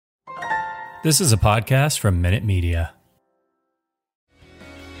This is a podcast from Minute Media.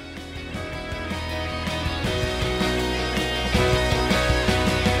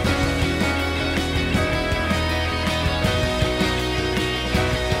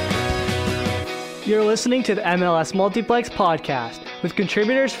 You're listening to the MLS Multiplex podcast with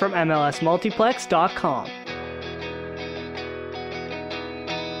contributors from MLSMultiplex.com.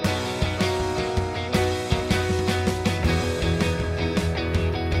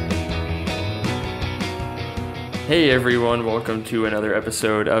 Hey everyone, welcome to another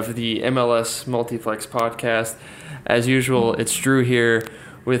episode of the MLS Multiplex podcast. As usual, it's Drew here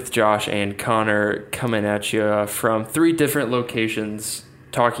with Josh and Connor coming at you from three different locations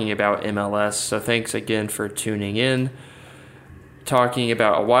talking about MLS. So thanks again for tuning in. Talking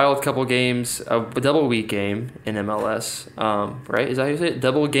about a wild couple games, a double week game in MLS, right? Is that how you say it?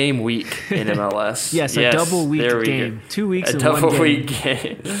 Double game week in MLS. Yes, a double week game. Go. 2 weeks in one game. A double week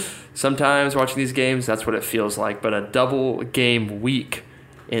game. Sometimes watching these games, that's what it feels like, but a double game week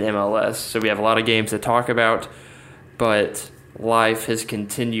in MLS. So we have a lot of games to talk about, but life has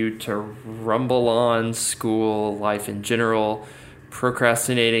continued to rumble on, school, life in general,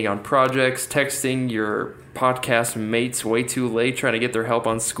 procrastinating on projects, texting your podcast mates way too late, trying to get their help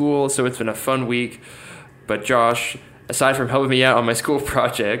on school. So it's been a fun week. But Josh, aside from helping me out on my school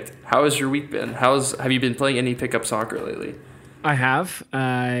project, how has your week been? Have you been playing any pickup soccer lately? I have.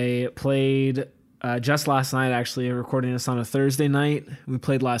 I played just last night, actually, recording this on a Thursday night. We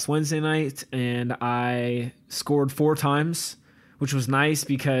played last Wednesday night, and I scored 4 times, which was nice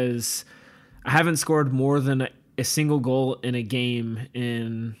because I haven't scored more than a single goal in a game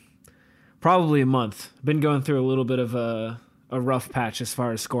in probably a month. I've been going through a little bit of a rough patch as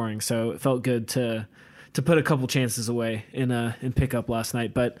far as scoring, so it felt good to put a couple chances away in pickup last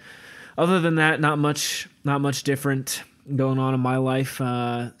night. But other than that, not much different going on in my life.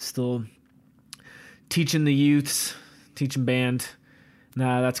 Still teaching the youths, teaching band.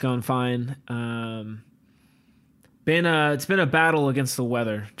 That's going fine. It's been a battle against the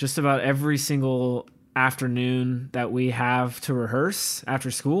weather. Just about every single afternoon that we have to rehearse after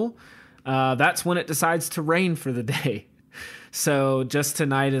school, that's when it decides to rain for the day. So just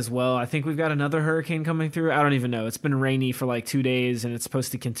tonight as well, I think we've got another hurricane coming through. I don't even know. It's been rainy for like 2 days, and it's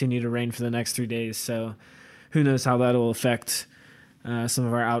supposed to continue to rain for the next 3 days. So who knows how that'll affect some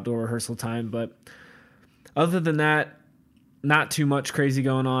of our outdoor rehearsal time. But other than that, not too much crazy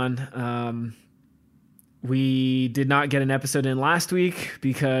going on. We did not get an episode in last week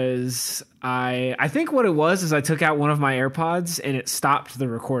because I think what it was is I took out one of my AirPods and it stopped the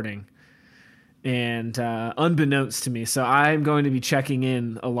recording. And unbeknownst to me, so I'm going to be checking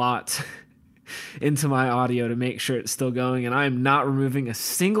in a lot into my audio to make sure it's still going. And I'm not removing a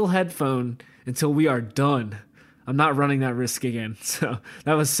single headphone until we are done. I'm not running that risk again. So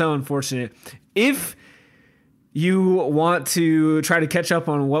that was so unfortunate. If you want to try to catch up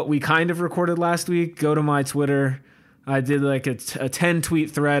on what we kind of recorded last week, go to my Twitter. I did like a 10-tweet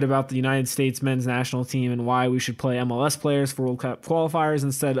thread about the United States men's national team and why we should play MLS players for World Cup qualifiers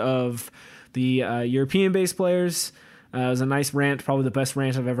instead of the European-based players. It was a nice rant, probably the best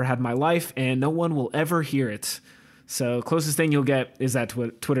rant I've ever had in my life, and no one will ever hear it. So closest thing you'll get is that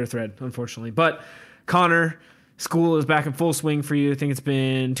Twitter thread, unfortunately. But Connor, school is back in full swing for you. I think it's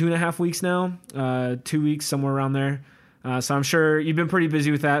been 2.5 weeks now, 2 weeks, somewhere around there. So I'm sure you've been pretty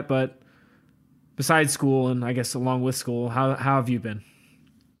busy with that. But besides school, and I guess along with school, how have you been?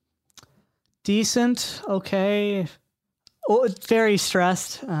 Decent, okay. Oh, very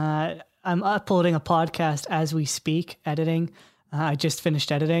stressed. I'm uploading a podcast as we speak, editing. I just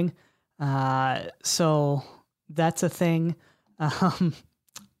finished editing. So that's a thing.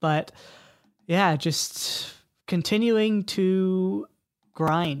 But yeah, just continuing to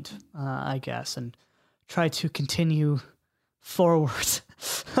grind, I guess, and try to continue forward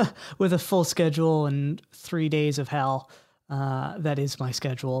with a full schedule and 3 days of hell. That is my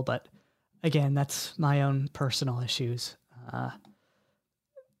schedule. But again, that's my own personal issues.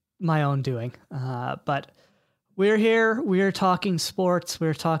 My own doing. But we're here. We're talking sports.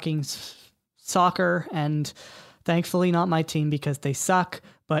 We're talking soccer, and thankfully not my team because they suck.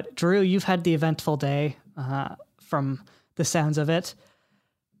 But Drew, you've had the eventful day from the sounds of it.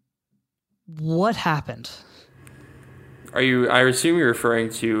 What happened? I assume you're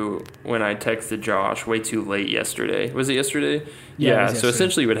referring to when I texted Josh way too late yesterday. Was it yesterday? Yeah. So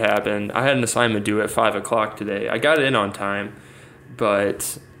essentially what happened, I had an assignment due at 5 o'clock today. I got it in on time,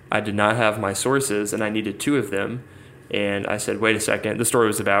 but I did not have my sources, and I needed 2 of them. And I said, wait a second. The story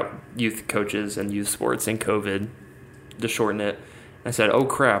was about youth coaches and youth sports and COVID, to shorten it. I said, oh,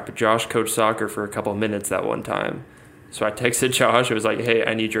 crap, Josh coached soccer for a couple of minutes that one time. So I texted Josh. It was like, hey,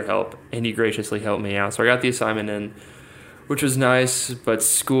 I need your help. And he graciously helped me out. So I got the assignment in, which was nice. But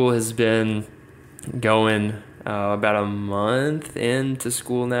school has been going about a month into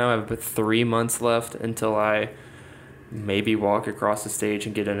school now. I have about 3 months left until I maybe walk across the stage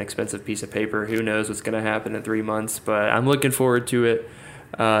and get an expensive piece of paper. Who knows what's going to happen in 3 months. But I'm looking forward to it.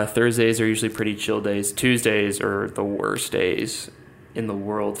 Thursdays are usually pretty chill days. Tuesdays are the worst days in the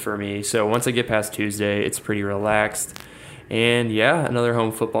world for me. So once I get past Tuesday, it's pretty relaxed. And yeah, another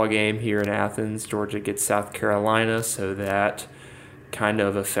home football game here in Athens. Georgia gets South Carolina, so that kind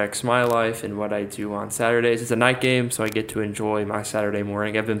of affects my life and what I do on Saturdays. It's a night game, so I get to enjoy my Saturday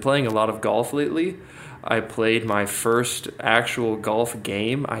morning. I've been playing a lot of golf lately. I played my first actual golf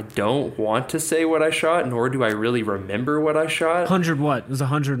game. I don't want to say what I shot, nor do I really remember what I shot. 100 what? It was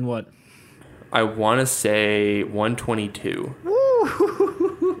 100 and what? I want to say 122.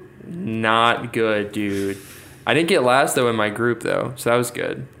 Woo! Not good, dude. I didn't get last, though, in my group, though, so that was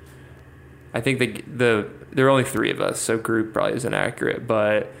good. I think there were only 3 of us, so group probably isn't accurate,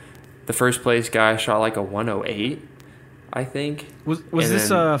 but the first place guy shot like a 108, I think. Was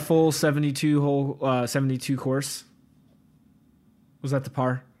this a full 72 course? Was that the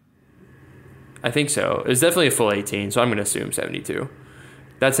par? I think so. It was definitely a full 18, so I'm going to assume 72.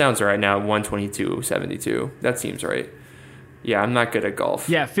 That sounds right now, 122, 72. That seems right. Yeah, I'm not good at golf.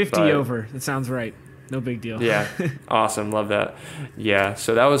 Yeah, 50 over. That sounds right. No big deal. Yeah, awesome. Love that. Yeah,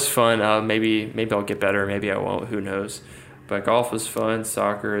 so that was fun. Maybe I'll get better. Maybe I won't. Who knows? But golf was fun.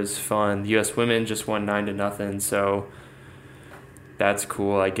 Soccer is fun. The U.S. women just won 9-0, so that's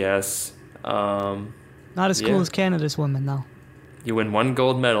cool, I guess. Not as cool as Canada's women, though. You win 1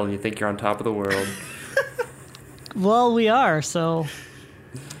 gold medal and you think you're on top of the world. Well, we are, so,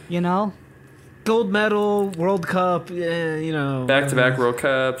 you know. Gold medal, World Cup, yeah, you know. Back-to-back World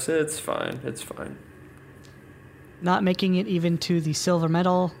Cups. It's fine. It's fine. Not making it even to the silver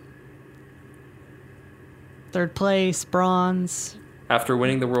medal. 3rd place, bronze. After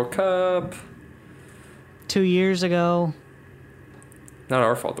winning the World Cup. 2 years ago. Not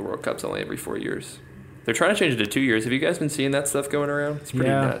our fault the World Cup's only every 4 years. They're trying to change it to 2 years. Have you guys been seeing that stuff going around? It's pretty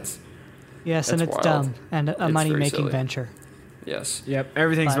nuts. Yes, That's and it's wild. dumb and a It's money-making very silly. venture. Yes. Yep,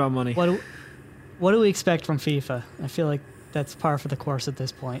 everything's But about money. What do we expect from FIFA? I feel like that's par for the course at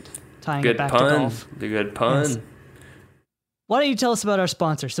this point. Tying it Good back to pun. golf. The good pun. Yes. Why don't you tell us about our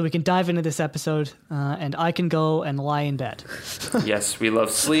sponsor so we can dive into this episode and I can go and lie in bed. Yes, we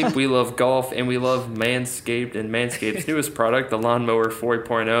love sleep, we love golf, and we love Manscaped and Manscaped's newest product, the Lawnmower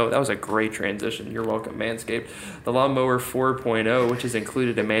 4.0. That was a great transition. You're welcome, Manscaped. The Lawnmower 4.0, which is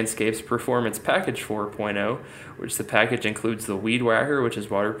included in Manscaped's Performance Package 4.0, which the package includes the Weed Whacker, which is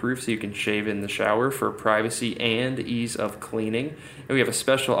waterproof so you can shave in the shower for privacy and ease of cleaning. And we have a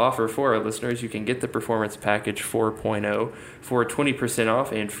special offer for our listeners. You can get the Performance Package 4.0 for 20%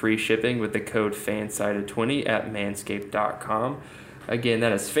 off and free shipping with the code FANSIDED20 at manscaped.com. Again,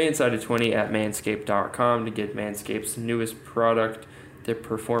 that is FANSIDED20 at manscaped.com to get Manscaped's newest product, the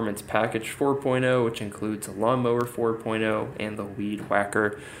Performance Package 4.0, which includes a Lawnmower 4.0 and the Weed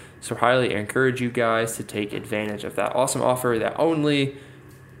Whacker. So highly encourage you guys to take advantage of that awesome offer that only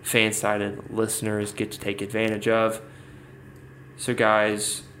Fansided listeners get to take advantage of. So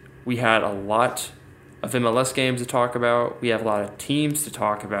guys, we had a lot of MLS games to talk about. We have a lot of teams to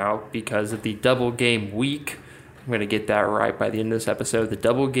talk about because of the double game week. I'm going to get that right by the end of this episode. The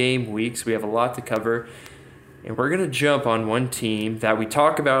double game weeks, we have a lot to cover. And we're going to jump on one team that we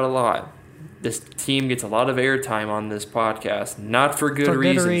talk about a lot. This team gets a lot of airtime on this podcast, not for good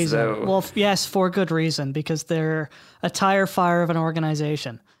reasons, though. Well, yes, for good reason, because they're a tire fire of an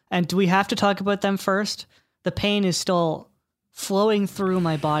organization. And do we have to talk about them first? The pain is still flowing through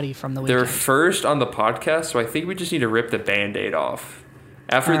my body from the weekend. They're first on the podcast, so I think we just need to rip the Band-Aid off.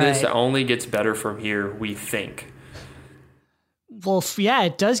 After this, it only gets better from here, we think. Well, yeah,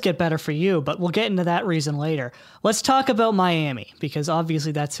 it does get better for you, but we'll get into that reason later. Let's talk about Miami, because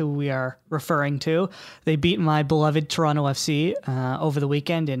obviously that's who we are referring to. They beat my beloved Toronto FC over the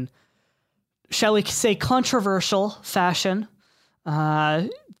weekend in, shall we say, controversial fashion. That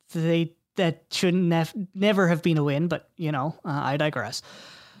shouldn't never have been a win, but, you know, I digress.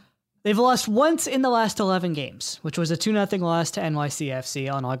 They've lost once in the last 11 games, which was a 2-0 loss to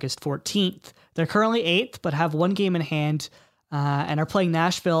NYCFC on August 14th. They're currently 8th, but have one game in hand, and are playing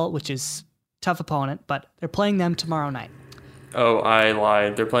Nashville, which is a tough opponent, but they're playing them tomorrow night. Oh, I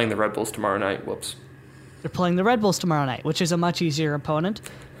lied. They're playing the Red Bulls tomorrow night. Whoops. They're playing the Red Bulls tomorrow night, which is a much easier opponent.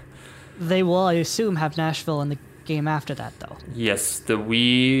 They will, I assume, have Nashville in the game after that, though. Yes,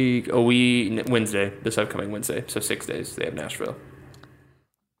 Wednesday, this upcoming Wednesday. So 6 days, they have Nashville.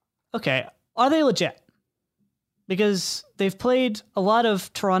 Okay, are they legit? because they've played a lot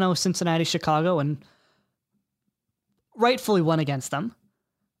of Toronto, Cincinnati, Chicago, and rightfully won against them.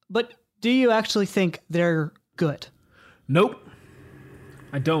 But do you actually think they're good? Nope.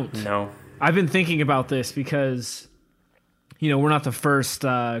 I don't. No. I've been thinking about this because, we're not the first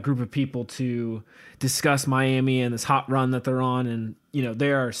group of people to discuss Miami and this hot run that they're on. And,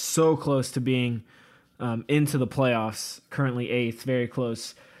 they are so close to being into the playoffs, currently 8th, very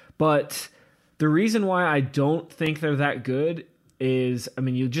close. But the reason why I don't think they're that good is,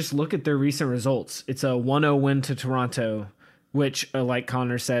 you just look at their recent results. It's a 1-0 win to Toronto, which, like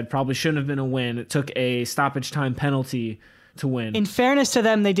Connor said, probably shouldn't have been a win. It took a stoppage time penalty to win. In fairness to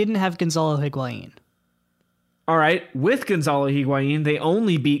them, they didn't have Gonzalo Higuain. All right, with Gonzalo Higuain, they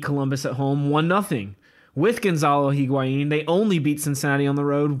only beat Columbus at home 1-0. With Gonzalo Higuain, they only beat Cincinnati on the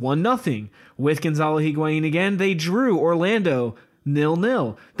road 1-0. With Gonzalo Higuain again, they drew Orlando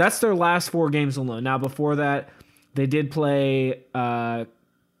 0-0. That's their last 4 games alone. Now, before that, they did play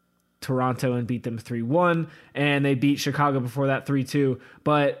Toronto and beat them 3-1, and they beat Chicago before that 3-2.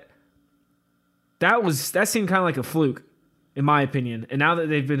 But that seemed kind of like a fluke, in my opinion. And now that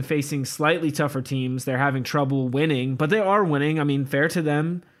they've been facing slightly tougher teams, they're having trouble winning, but they are winning. Fair to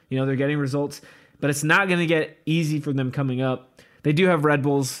them. They're getting results, but it's not going to get easy for them coming up. They do have Red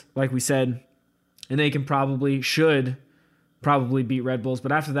Bulls, like we said, and they should probably beat Red Bulls.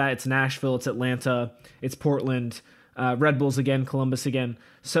 But after that, it's Nashville, it's Atlanta, it's Portland, Red Bulls again, Columbus again.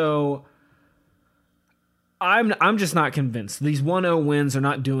 So I'm just not convinced. These 1-0 wins are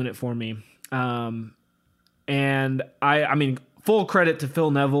not doing it for me. And I full credit to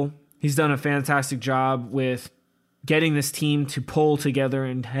Phil Neville. He's done a fantastic job with getting this team to pull together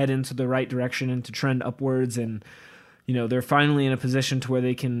and head into the right direction and to trend upwards. And, they're finally in a position to where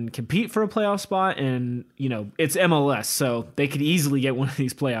they can compete for a playoff spot. And, it's MLS, so they could easily get one of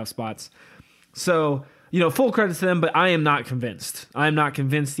these playoff spots. So, full credit to them, but I am not convinced. I am not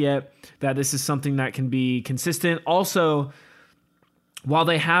convinced yet that this is something that can be consistent. Also, while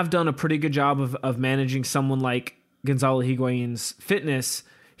they have done a pretty good job of managing someone like Gonzalo Higuain's fitness,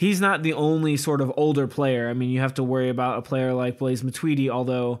 he's not the only sort of older player. You have to worry about a player like Blaise Matuidi,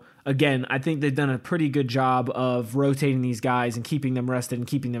 although, again, I think they've done a pretty good job of rotating these guys and keeping them rested and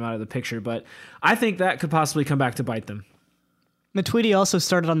keeping them out of the picture. But I think that could possibly come back to bite them. Matuidi also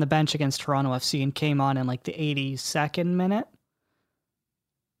started on the bench against Toronto FC and came on in the 82nd minute.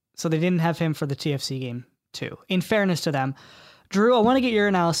 So they didn't have him for the TFC game too. In fairness to them. Drew, I want to get your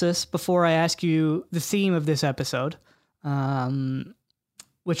analysis before I ask you the theme of this episode,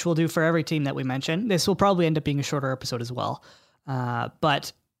 which we'll do for every team that we mention. This will probably end up being a shorter episode as well,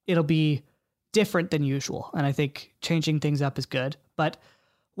 but it'll be different than usual, and I think changing things up is good. But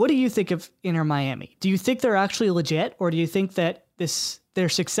what do you think of Inter Miami? Do you think they're actually legit, or do you think that their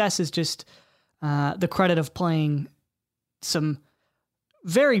success is just the credit of playing some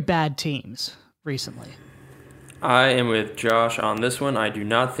very bad teams recently? I am with Josh on this one. I do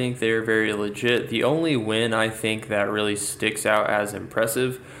not think they're very legit. The only win I think that really sticks out as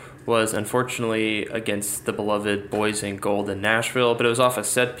impressive was unfortunately against the beloved boys in gold in Nashville, but it was off a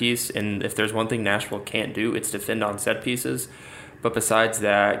set piece, and if there's one thing Nashville can't do, it's defend on set pieces. But besides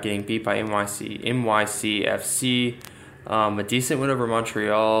that, getting beat by NYCFC, a decent win over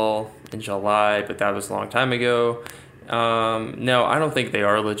Montreal in July, but that was a long time ago. No, I don't think they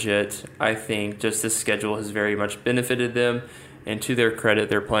are legit. I think just this schedule has very much benefited them, and to their credit,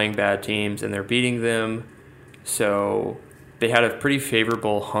 they're playing bad teams and they're beating them. So they had a pretty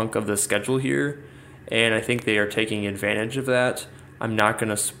favorable hunk of the schedule here, and I think they are taking advantage of that. I'm not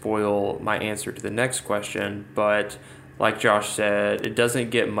going to spoil my answer to the next question, but like Josh said, it doesn't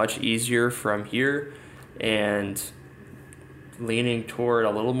get much easier from here, and leaning a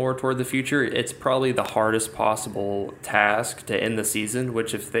little more toward the future, it's probably the hardest possible task to end the season,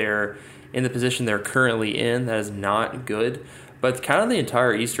 which if they're in the position they're currently in, that is not good. But kind of the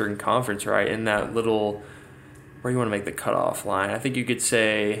entire Eastern Conference, right, in that little, where you want to make the cutoff line, I think you could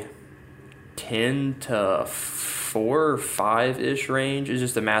say 10 to 4 or 5-ish range is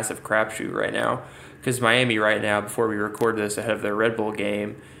just a massive crapshoot right now. Because Miami right now, before we record this ahead of their Red Bull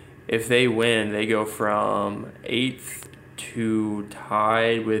game, if they win, they go from 8th to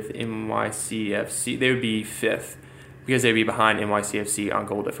tied with NYCFC. They would be 5th because they'd be behind NYCFC on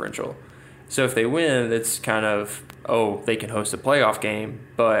goal differential. So if they win, it's kind of, they can host a playoff game,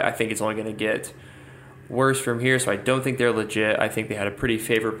 but I think it's only going to get worse from here. So I don't think they're legit. I think they had a pretty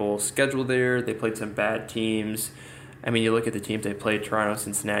favorable schedule there. They played some bad teams. You look at the teams they played, Toronto,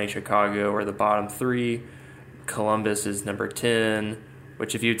 Cincinnati, Chicago are the bottom 3. Columbus is number 10.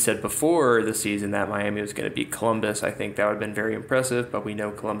 Which if you'd said before the season that Miami was going to beat Columbus, I think that would have been very impressive, but we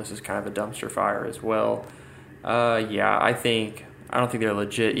know Columbus is kind of a dumpster fire as well. Yeah, I don't think they're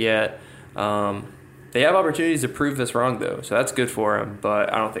legit yet. They have opportunities to prove this wrong though, so that's good for them.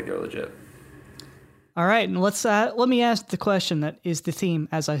 But I don't think they're legit. All right, and let me ask the question that is the theme,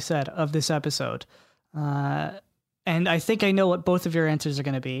 as I said, of this episode. And I think I know what both of your answers are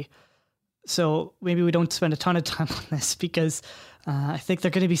going to be. So maybe we don't spend a ton of time on this because I think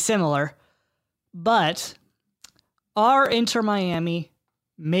they're going to be similar. But are Inter Miami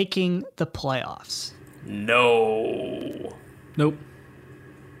making the playoffs? No. Nope.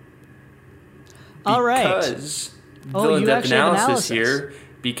 All right. Because Oh, the you actually have analysis analysis. here,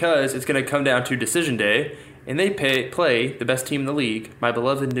 because it's going to come down to decision day, and they play the best team in the league, my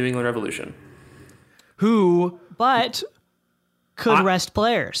beloved New England Revolution. Who? But could rest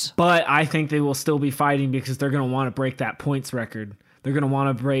players. But I think they will still be fighting because they're going to want to break that points record. They're going to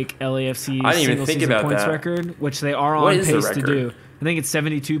want to break LAFC's I didn't even single think season about points that. record, which they are What on is the pace to record? do. I think it's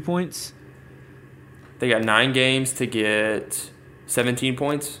 72 points. They got 9 games to get 17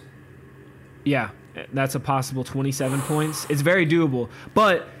 points. Yeah, that's a possible 27 points. It's very doable.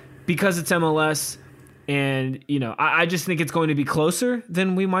 But because it's MLS and, I just think it's going to be closer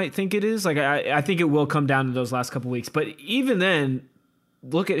than we might think it is. Like, I think it will come down to those last couple weeks. But even then,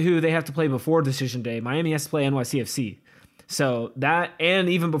 look at who they have to play before decision day. Miami has to play NYCFC. So that, and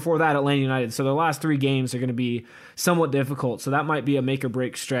even before that, Atlanta United. So their last 3 games are going to be somewhat difficult. So that might be a make or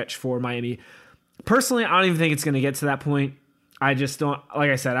break stretch for Miami. Personally, I don't even think it's going to get to that point. I just don't, like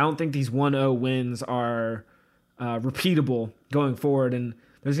I said, I don't think these 1-0 wins are repeatable going forward. And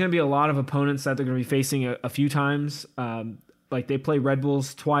there's going to be a lot of opponents that they're going to be facing a few times. Like they play Red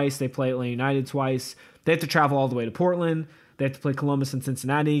Bulls twice. They play Atlanta United twice. They have to travel all the way to Portland. They have to play Columbus and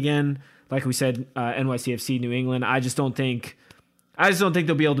Cincinnati again. Like we said, NYCFC, New England. I just don't think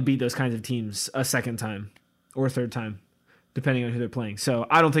they'll be able to beat those kinds of teams a second time or a third time, depending on who they're playing. So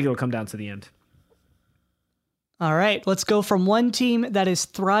I don't think it'll come down to the end. All right, let's go from one team that is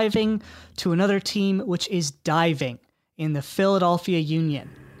thriving to another team which is diving in the Philadelphia Union.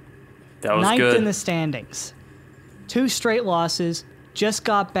 That was 9th good. in the standings. 2 straight losses, just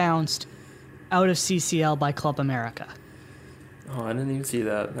got bounced out of CCL by Club America. Oh, I didn't even see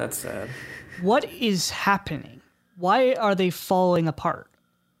that. That's sad. What is happening? Why are they falling apart?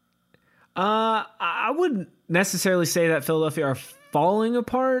 I wouldn't necessarily say that Philadelphia are falling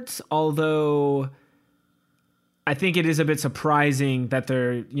apart, although I think it is a bit surprising that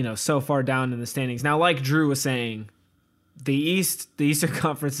they're, so far down in the standings. Now, like Drew was saying, the Eastern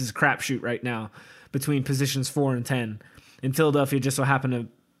Conference is a crapshoot right now between positions 4 and 10. And Philadelphia just so happen to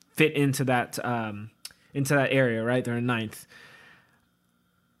fit into that area, right? They're in 9th.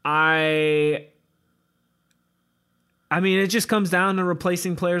 I mean, it just comes down to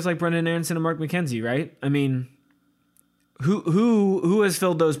replacing players like Brendan Aronson and Mark McKenzie, right? I mean, who has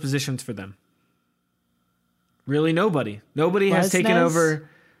filled those positions for them? Really, nobody. Nobody has taken over.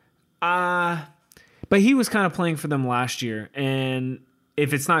 But he was kind of playing for them last year, and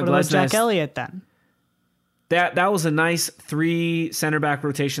if it's not What about Glesnes, Jack Elliott then? that was a nice 3 center back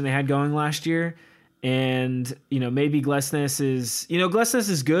rotation they had going last year. And, maybe Glesnes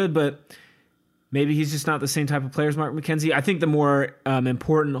is good, but maybe he's just not the same type of player as Mark McKenzie. I think the more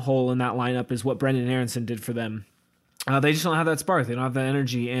important hole in that lineup is what Brendan Aronson did for them. They just don't have that spark. They don't have that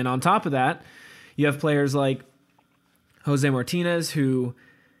energy. And on top of that, you have players like Jose Martinez, who,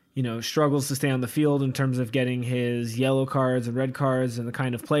 struggles to stay on the field in terms of getting his yellow cards and red cards and the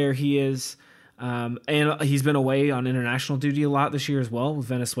kind of player he is. And he's been away on international duty a lot this year as well with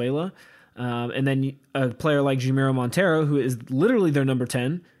Venezuela. And then a player like Jimiro Montero, who is literally their number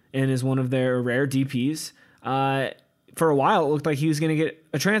 10 and is one of their rare DPs. For a while, it looked like he was going to get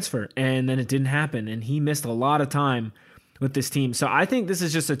a transfer, and then it didn't happen. And he missed a lot of time with this team. So I think this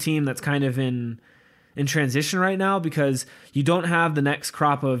is just a team that's kind of in transition right now because you don't have the next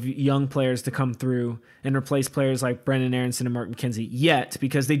crop of young players to come through and replace players like Brendan Aronson and Mark McKenzie yet,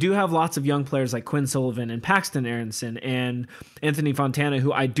 because they do have lots of young players like Quinn Sullivan and Paxton Aronson and Anthony Fontana,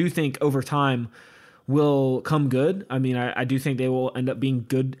 who I do think over time will come good. I mean, I do think they will end up being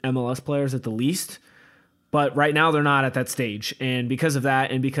good MLS players at the least, but right now they're not at that stage. And because of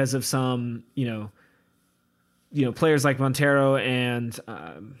that, and because of some, players like Montero and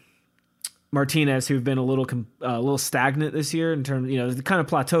Martinez, who've been a little stagnant this year in terms, they kind of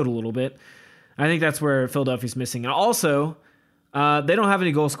plateaued a little bit. I think that's where Philadelphia's missing. And also, they don't have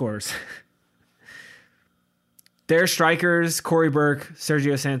any goal scorers. Their strikers, Corey Burke,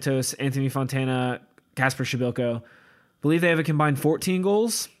 Sergio Santos, Anthony Fontana, Kasper Shabilko, believe they have a combined 14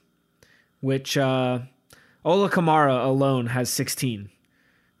 goals, which Ola Kamara alone has 16.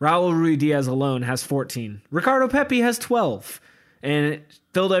 Raul Rui Diaz alone has 14. Ricardo Pepi has 12. And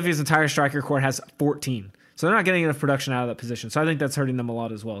Philadelphia's entire striker corps has 14. So they're not getting enough production out of that position. So I think that's hurting them a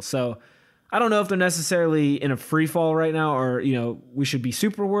lot as well. So I don't know if they're necessarily in a free fall right now or, we should be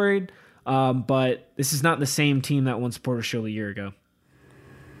super worried. But this is not the same team that won Supporters Shield a year ago.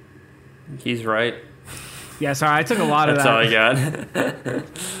 He's right. Yeah, sorry, I took a lot of That's that. all I got.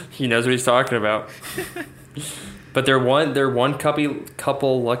 He knows what he's talking about. But they're one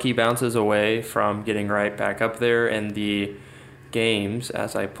couple lucky bounces away from getting right back up there, and the games,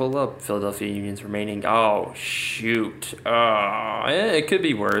 as I pull up Philadelphia Union's remaining, oh, shoot. It could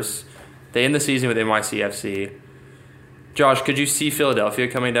be worse. They end the season with NYCFC. Josh, could you see Philadelphia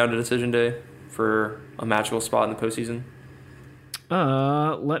coming down to decision day for a magical spot in the postseason?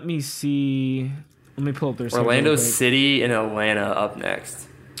 Let me see. Let me pull up their schedule Orlando real quick. City and Atlanta up next.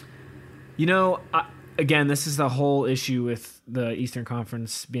 Again, this is the whole issue with the Eastern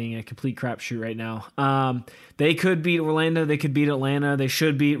Conference being a complete crapshoot right now. They could beat Orlando. They could beat Atlanta. They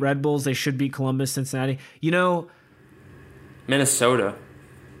should beat Red Bulls. They should beat Columbus, Cincinnati. Minnesota.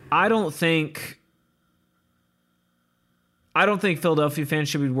 I don't think Philadelphia fans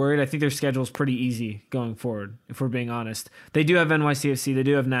should be worried. I think their schedule is pretty easy going forward, if we're being honest. They do have NYCFC. They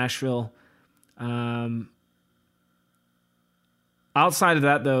do have Nashville. Outside of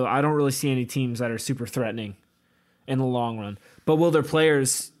that, though, I don't really see any teams that are super threatening in the long run. But will their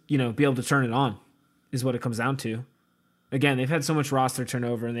players, be able to turn it on is what it comes down to. Again, they've had so much roster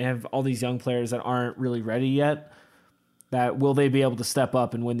turnover, and they have all these young players that aren't really ready yet. That will they be able to step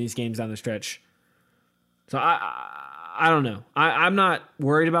up and win these games down the stretch? So I don't know. I'm not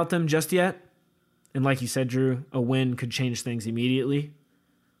worried about them just yet. And like you said, Drew, a win could change things immediately.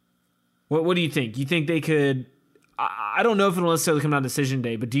 What do you think? You think they could... I don't know if it'll necessarily come down to decision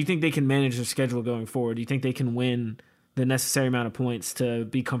day, but do you think they can manage their schedule going forward? Do you think they can win the necessary amount of points to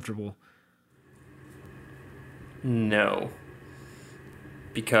be comfortable? No.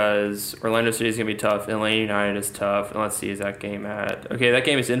 Because Orlando City is going to be tough. Atlanta United is tough. And let's see, is that game at... Okay, that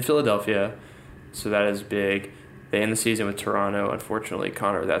game is in Philadelphia, so that is big. They end the season with Toronto. Unfortunately,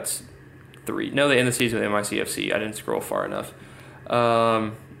 Connor, that's 3. No, they end the season with NYCFC. I didn't scroll far enough.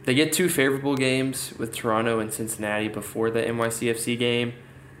 They get 2 favorable games with Toronto and Cincinnati before the NYCFC game.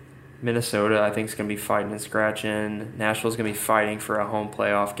 Minnesota, I think, is going to be fighting and scratching. Nashville's going to be fighting for a home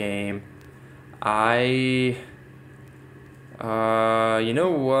playoff game. You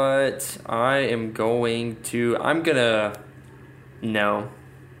know what? No,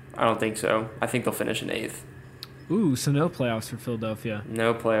 I don't think so. I think they'll finish in 8th. Ooh, so no playoffs for Philadelphia.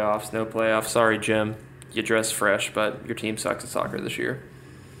 No playoffs. Sorry, Jim. You dress fresh, but your team sucks at soccer this year.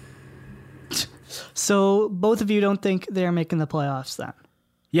 So both of you don't think they're making the playoffs then?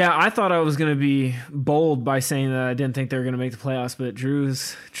 Yeah, I thought I was going to be bold by saying that I didn't think they were going to make the playoffs, but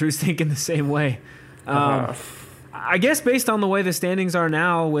Drew's thinking the same way. I guess based on the way the standings are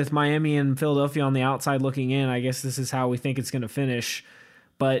now with Miami and Philadelphia on the outside looking in, I guess this is how we think it's going to finish.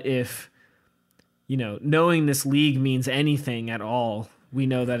 But if, knowing this league means anything at all, we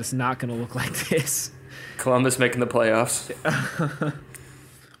know that it's not going to look like this. Columbus making the playoffs.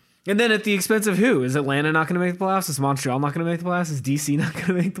 And then at the expense of who? Is Atlanta not going to make the playoffs? Is Montreal not going to make the playoffs? Is DC not going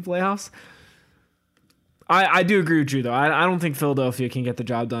to make the playoffs? I do agree with Drew, though. I don't think Philadelphia can get the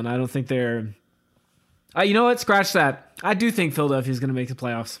job done. I don't think they're... you know what? Scratch that. I do think Philadelphia is going to make the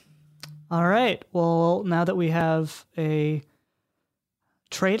playoffs. All right. Well, now that we have a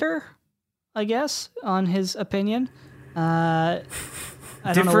traitor, I guess, on his opinion. I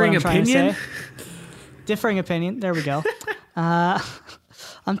don't know what I'm trying to say. Differing opinion. There we go.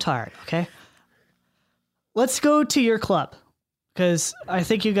 I'm tired, okay? Let's go to your club, because I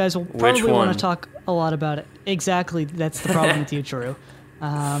think you guys will probably want to talk a lot about it. Exactly, that's the problem with you, Drew.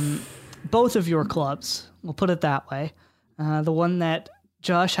 Both of your clubs, we'll put it that way. The one that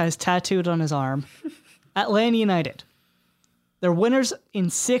Josh has tattooed on his arm, Atlanta United. They're winners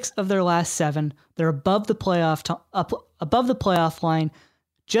in 6 of their last 7. They're above the playoff line.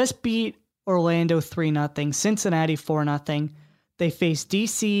 Just beat Orlando 3-0, Cincinnati 4-0. They face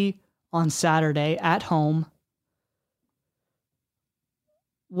DC on Saturday at home.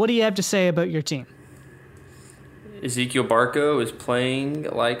 What do you have to say about your team? Ezequiel Barco is playing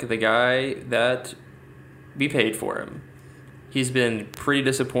like the guy that we paid for him. He's been pretty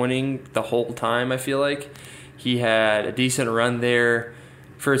disappointing the whole time, I feel like. He had a decent run there.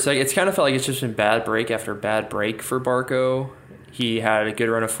 For a second, it's kind of felt like it's just been bad break after bad break for Barco. He had a good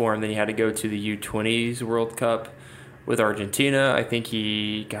run of form, then he had to go to the U20s World Cup with Argentina. I think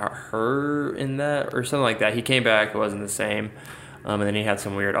he got hurt in that or something like that. He came back, it wasn't the same. And then he had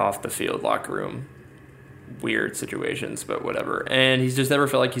some weird off-the-field locker room weird situations, but whatever. And he's just never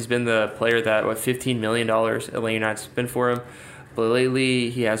felt like he's been the player that, $15 million Atlanta United's been for him. But lately,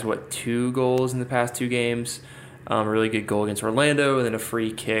 he has, 2 goals in the past 2 games? A really good goal against Orlando, and then a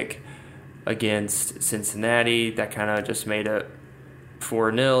free kick against Cincinnati. That kind of just made it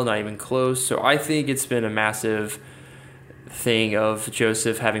 4-0, not even close. So I think it's been a massive thing of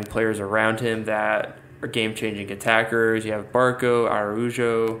Josef having players around him that are game-changing attackers. You have Barco,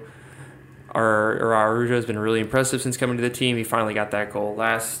 Araujo. Araujo has been really impressive since coming to the team. He finally got that goal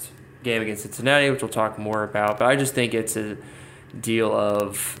last game against Cincinnati, which we'll talk more about. But I just think it's a deal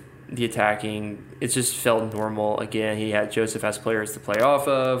of the attacking. It's just felt normal again. Josef has players to play off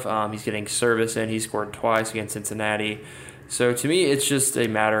of. He's getting service in. He scored twice against Cincinnati. So to me, it's just a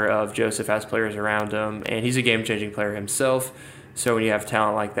matter of Josef has players around him, and he's a game-changing player himself. So when you have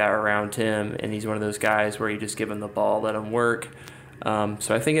talent like that around him, and he's one of those guys where you just give him the ball, let him work. So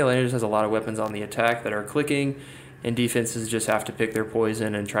I think Atlanta just has a lot of weapons on the attack that are clicking, and defenses just have to pick their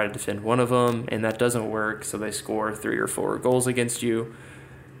poison and try to defend one of them, and that doesn't work, so they score 3 or 4 goals against you.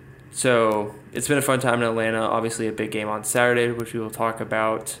 So it's been a fun time in Atlanta. Obviously a big game on Saturday, which we will talk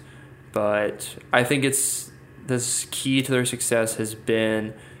about, but I think this key to their success has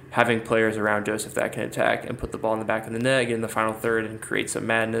been having players around Josef that can attack and put the ball in the back of the net, get in the final third, and create some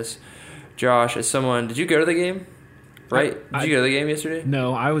madness. Josh, did you go to the game? Right? Did you go to the game yesterday?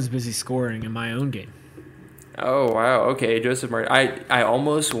 No, I was busy scoring in my own game. Oh, wow. Okay, Josef Martin. I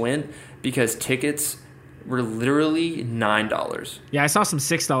almost went because tickets were literally $9. Yeah, I saw some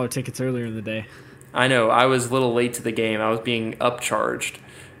 $6 tickets earlier in the day. I know. I was a little late to the game. I was being upcharged,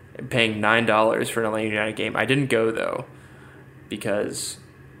 paying $9 for an Atlanta United game. I didn't go, though, because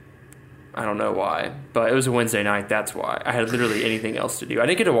I don't know why. But it was a Wednesday night. That's why. I had literally anything else to do. I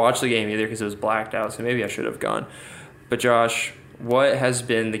didn't get to watch the game either because it was blacked out, so maybe I should have gone. But, Josh, what has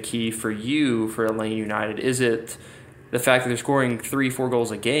been the key for you for Atlanta United? Is it the fact that they're scoring 3-4 goals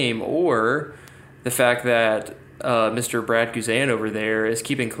a game, or the fact that Mr. Brad Guzan over there is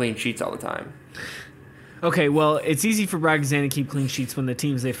keeping clean sheets all the time? Okay, well, it's easy for Brad Guzan to keep clean sheets when the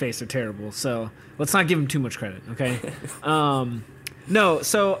teams they face are terrible, so let's not give him too much credit, okay? No,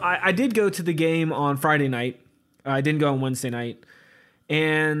 so I did go to the game on Friday night. I didn't go on Wednesday night.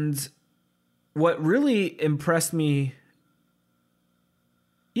 And what really impressed me...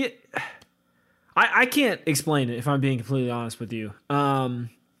 Yeah, I can't explain it if I'm being completely honest with you.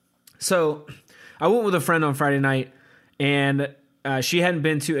 So I went with a friend on Friday night, and she hadn't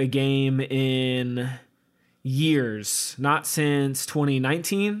been to a game in years, not since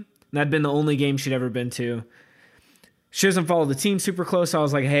 2019. That'd been the only game she'd ever been to. She doesn't follow the team super close. So I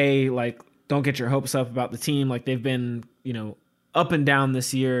was like, hey, don't get your hopes up about the team. They've been, up and down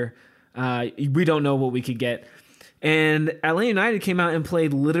this year. We don't know what we could get. And Atlanta United came out and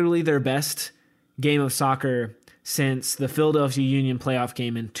played literally their best game of soccer since the Philadelphia Union playoff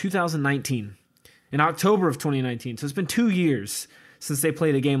game in 2019, in October of 2019. So it's been 2 years since they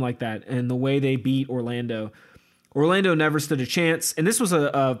played a game like that, and the way they beat Orlando. Orlando never stood a chance, and this was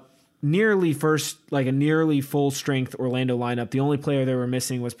a nearly full strength Orlando lineup. The only player they were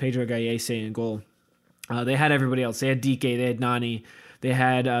missing was Pedro Gallese in goal. They had everybody else. They had Dike, they had Nani, they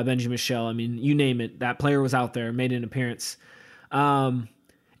had Benjamin Michel. I mean, you name it. That player was out there, made an appearance. And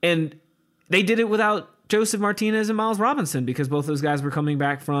they did it without Josef Martinez and Miles Robinson because both those guys were coming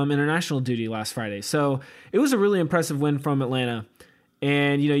back from international duty last Friday. So it was a really impressive win from Atlanta.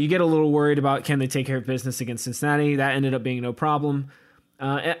 And, you get a little worried about can they take care of business against Cincinnati. That ended up being no problem.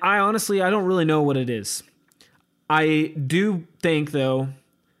 And I don't really know what it is. I do think, though,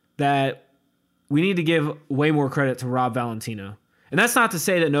 that we need to give way more credit to Rob Valentino. And that's not to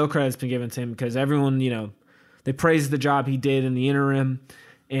say that no credit's been given to him because everyone, they praised the job he did in the interim.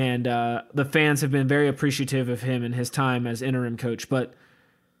 And the fans have been very appreciative of him and his time as interim coach. But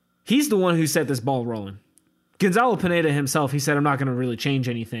he's the one who set this ball rolling. Gonzalo Pineda himself, he said, I'm not going to really change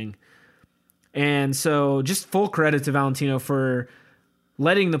anything. And so just full credit to Valentino for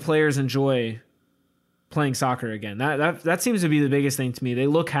letting the players enjoy playing soccer again. That seems to be the biggest thing to me. They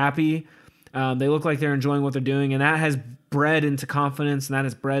look happy. They look like they're enjoying what they're doing, and that has bred into confidence, and that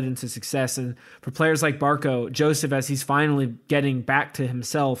has bred into success. And for players like Barco, Josef, as he's finally getting back to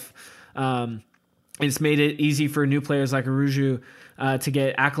himself, it's made it easy for new players like Araujo to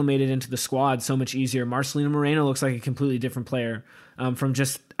get acclimated into the squad so much easier. Marcelino Moreno looks like a completely different player from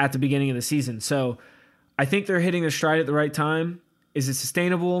just at the beginning of the season. So I think they're hitting their stride at the right time. Is it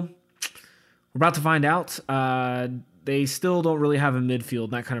sustainable? We're about to find out. They still don't really have a midfield,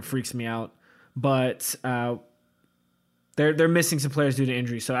 and that kind of freaks me out. But they're missing some players due to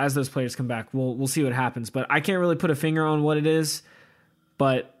injury. So as those players come back, we'll see what happens. But I can't really put a finger on what it is.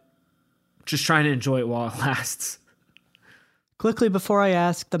 But just trying to enjoy it while it lasts. Quickly before I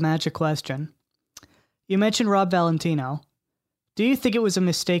ask the magic question, you mentioned Rob Valentino. Do you think it was a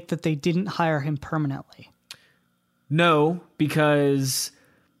mistake that they didn't hire him permanently? No, because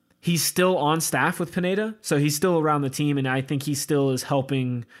he's still on staff with Pineda, so he's still around the team, and I think he still is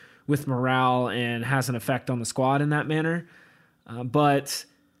helping with morale and has an effect on the squad in that manner. But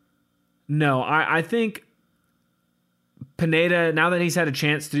no, I think Pineda, now that he's had a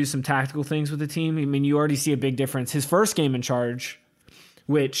chance to do some tactical things with the team, I mean, you already see a big difference. His first game in charge,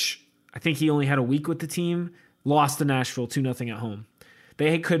 which I think he only had a week with the team, lost to Nashville 2-0 at home.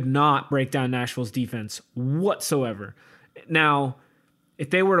 They could not break down Nashville's defense whatsoever. Now, if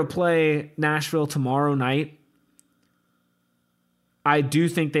they were to play Nashville tomorrow night, I do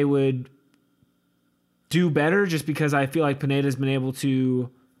think they would do better just because I feel like Pineda's been able to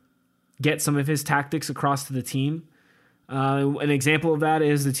get some of his tactics across to the team. An example of that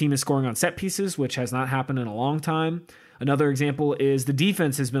is the team is scoring on set pieces, which has not happened in a long time. Another example is the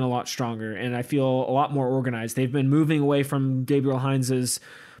defense has been a lot stronger, and I feel a lot more organized. They've been moving away from Gabriel Heinz's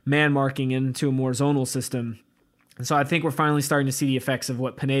man marking into a more zonal system. And so I think we're finally starting to see the effects of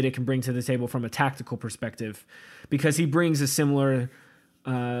what Pineda can bring to the table from a tactical perspective, because he brings a similar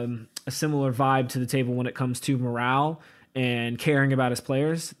vibe to the table when it comes to morale and caring about his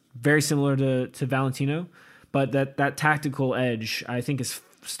players. Very similar to Valentino, but that tactical edge, I think, is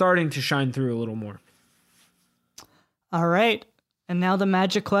starting to shine through a little more. All right. And now the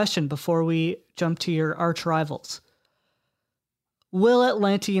magic question before we jump to your arch rivals. Will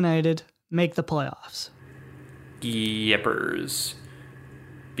Atlanta United make the playoffs? Yepers.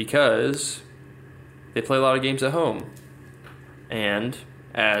 Because they play a lot of games at home. And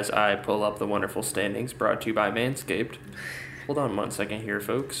as I pull up the wonderful standings brought to you by Manscaped, hold on 1 second here,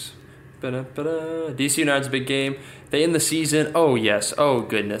 folks. DC United's a big game. They end the season. Oh, yes. Oh,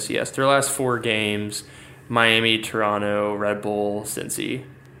 goodness, yes. Their last 4 games, Miami, Toronto, Red Bull, Cincy.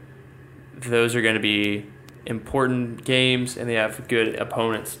 Those are going to be important games, and they have good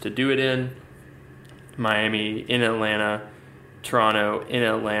opponents to do it in. Miami in Atlanta, Toronto in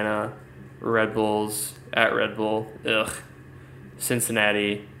Atlanta, Red Bulls at Red Bull. Ugh.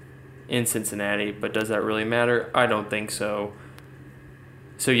 Cincinnati in Cincinnati, but does that really matter? I don't think so.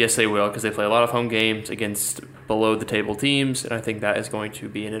 So yes, they will, because they play a lot of home games against below-the-table teams, and I think that is going to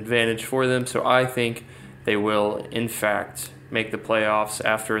be an advantage for them. So I think they will, in fact, make the playoffs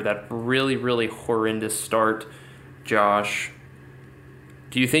after that really, really horrendous start. Josh,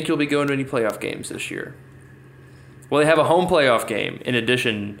 do you think you'll be going to any playoff games this year? Well, they have a home playoff game. In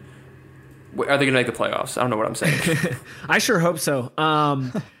addition, are they going to make the playoffs? I don't know what I'm saying. I sure hope so.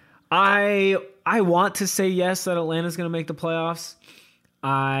 I want to say yes, that Atlanta's going to make the playoffs.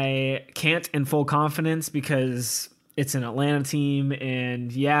 I can't in full confidence because it's an Atlanta team,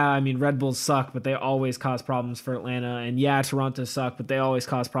 and yeah, I mean, Red Bulls suck, but they always cause problems for Atlanta, and yeah, Toronto suck, but they always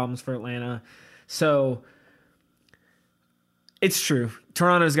cause problems for Atlanta. So it's true.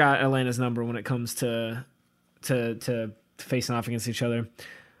 Toronto's got Atlanta's number when it comes to facing off against each other.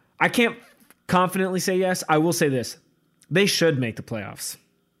 I can't confidently say yes. I will say this. They should make the playoffs.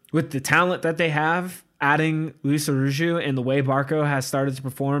 With the talent that they have, adding Luis Araujo and the way Barco has started to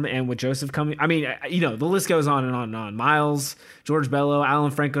perform, and with Joseph coming, I mean, you know, the list goes on and on and on. Miles, George Bello,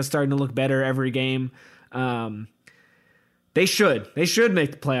 Alan Franco starting to look better every game. They should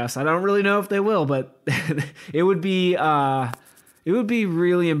make the playoffs. I don't really know if they will, but it would be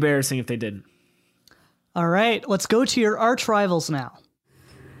really embarrassing if they didn't. All right, let's go to your arch rivals now.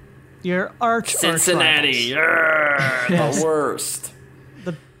 Your Cincinnati, the worst.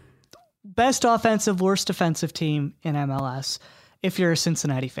 Best offensive, worst defensive team in MLS, if you're a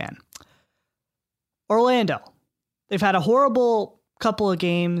Cincinnati fan. Orlando. They've had a horrible couple of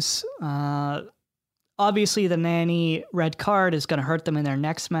games. Obviously, the Nani red card is going to hurt them in their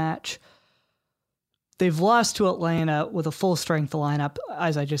next match. They've lost to Atlanta with a full-strength lineup,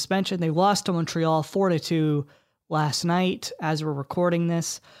 as I just mentioned. They lost to Montreal 4-2 last night as we're recording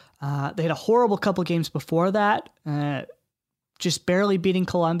this. They had a horrible couple of games before that, just barely beating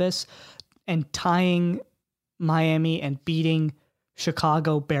Columbus and tying Miami and beating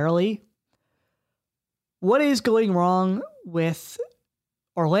Chicago barely. What is going wrong with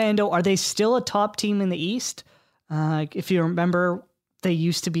Orlando? Are they still a top team in the East? If you remember, they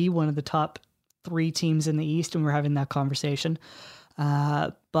used to be one of the top 3 teams in the East, and we're having that conversation.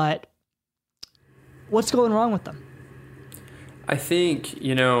 But what's going wrong with them? I think,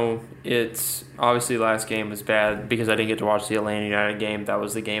 it's obviously last game was bad because I didn't get to watch the Atlanta United game. That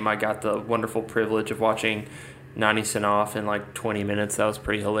was the game I got the wonderful privilege of watching 90 cent off in like 20 minutes. That was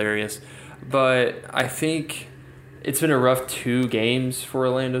pretty hilarious. But I think it's been a rough 2 games for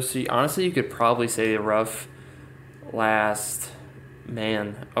Orlando City. Honestly, you could probably say a rough last,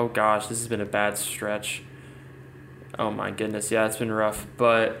 oh gosh, this has been a bad stretch. Oh my goodness, yeah, it's been rough.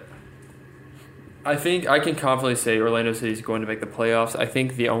 But I think I can confidently say Orlando City is going to make the playoffs. I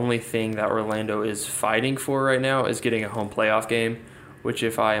think the only thing that Orlando is fighting for right now is getting a home playoff game, which,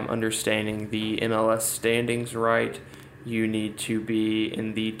 if I am understanding the MLS standings right, you need to be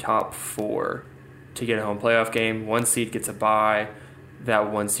in the top 4 to get a home playoff game. 1 seed gets a bye.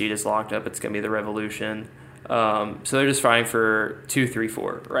 That 1 seed is locked up. It's going to be the Revolution. So they're just fighting for 2, 3,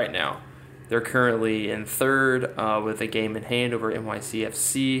 4 right now. They're currently in 3rd with a game in hand over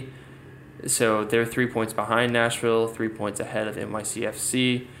NYCFC. So they're 3 points behind Nashville, 3 points ahead of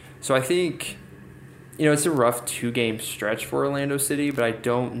NYCFC. So I think, it's a rough 2-game stretch for Orlando City, but I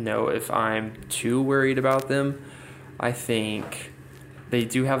don't know if I'm too worried about them. I think they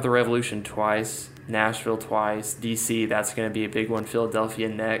do have the Revolution twice, Nashville twice, DC, that's going to be a big one, Philadelphia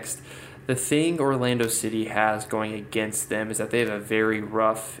next. The thing Orlando City has going against them is that they have a very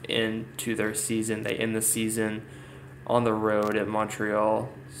rough end to their season. They end the season on the road at Montreal.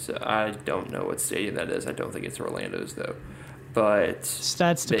 So I don't know what stadium that is. I don't think it's Orlando's, though. But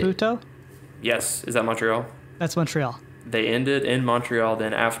Stade Saputo? Yes. Is that Montreal? That's Montreal. They ended in Montreal.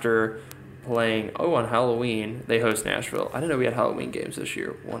 Then after playing, on Halloween, they host Nashville. I didn't know we had Halloween games this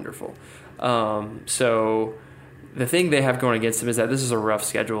year. Wonderful. So the thing they have going against them is that this is a rough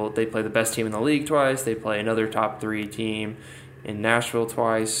schedule. They play the best team in the league twice. They play another top 3 team in Nashville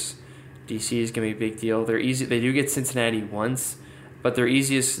twice. DC is going to be a big deal. They're easy. They do get Cincinnati once, but their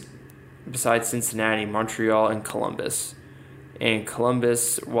easiest besides Cincinnati, Montreal, and Columbus. And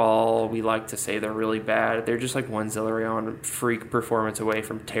Columbus, while we like to say they're really bad, they're just like one Zillarion freak performance away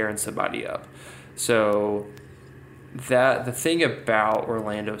from tearing somebody up. So the thing about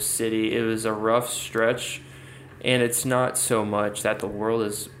Orlando City, it was a rough stretch, and it's not so much that the world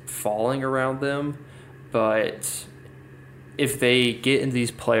is falling around them, but if they get into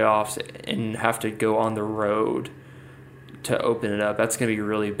these playoffs and have to go on the road to open it up, that's going to be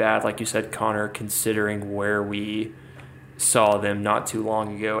really bad. Like you said, Connor, considering where we saw them not too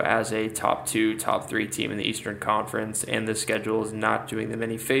long ago as a top 2, top 3 team in the Eastern Conference, and the schedule is not doing them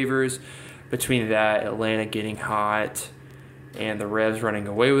any favors. Between that, Atlanta getting hot, and the Revs running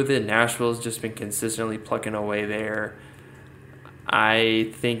away with it, Nashville's just been consistently plucking away there.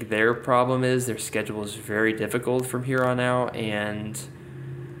 I think their problem is their schedule is very difficult from here on out, and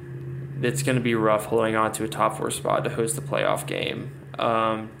it's going to be rough holding on to a top 4 spot to host the playoff game.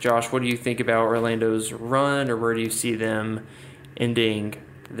 Josh, what do you think about Orlando's run, or where do you see them ending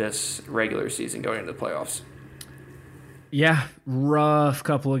this regular season going into the playoffs? Yeah, rough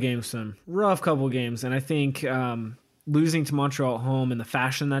couple of games, son. Rough couple of games. And I think losing to Montreal at home in the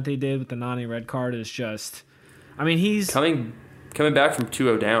fashion that they did with the Nani red card is just... I mean, he's... Coming back from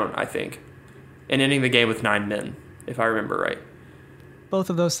 2-0 down, I think, and ending the game with 9 men, if I remember right. Both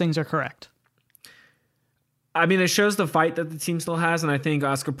of those things are correct. I mean, it shows the fight that the team still has, and I think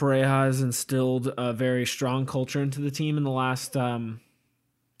Oscar Pareja has instilled a very strong culture into the team in the last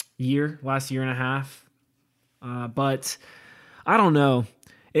year and a half. But I don't know.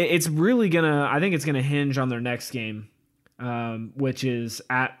 It's really I think it's gonna hinge on their next game, which is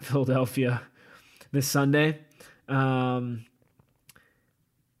at Philadelphia this Sunday.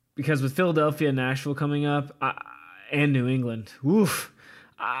 Because with Philadelphia and Nashville coming up, and New England,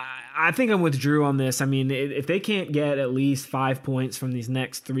 I think I'm with Drew on this. I mean, if they can't get at least 5 points from these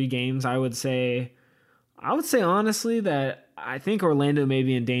next 3 games, I would say honestly that I think Orlando may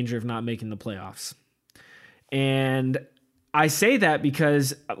be in danger of not making the playoffs. And I say that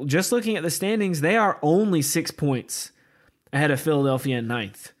because just looking at the standings, they are only 6 points ahead of Philadelphia in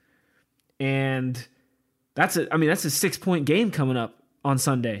 9th. And that's a 6-point game coming up on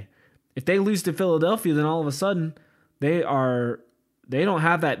Sunday. If they lose to Philadelphia, then all of a sudden they don't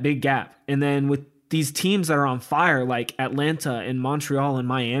have that big gap. And then with these teams that are on fire like Atlanta and Montreal and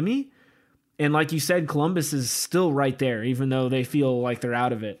Miami, and like you said, Columbus is still right there, even though they feel like they're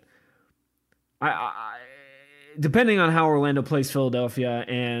out of it. Depending on how Orlando plays Philadelphia,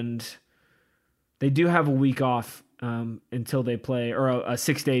 and they do have a week off until they play, or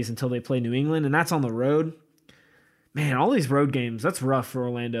 6 days until they play New England, and that's on the road. Man, all these road games, that's rough for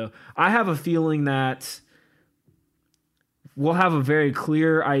Orlando. I have a feeling that we'll have a very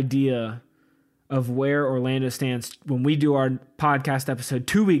clear idea of where Orlando stands when we do our podcast episode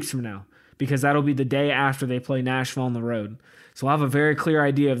 2 weeks from now, because that'll be the day after they play Nashville on the road. So we'll have a very clear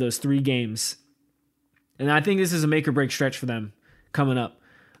idea of those 3 games. And I think this is a make or break stretch for them coming up.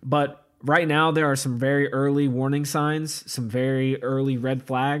 But right now, there are some very early warning signs, some very early red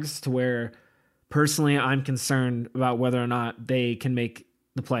flags to where personally I'm concerned about whether or not they can make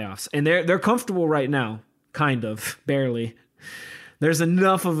the playoffs. And they're comfortable right now, kind of, barely. there's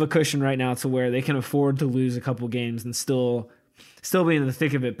enough of a cushion right now to where they can afford to lose a couple games and still be in the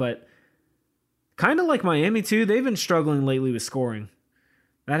thick of it. But kind of like Miami too, they've been struggling lately with scoring.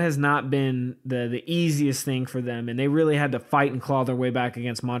 That has not been the easiest thing for them, and they really had to fight and claw their way back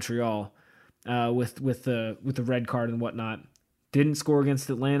against Montreal with the red card and whatnot. Didn't score against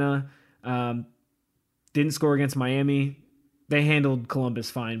Atlanta. Didn't score against Miami. They handled Columbus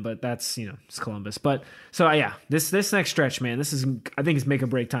fine, but that's, it's Columbus. But so yeah, this next stretch, man, I think it's make or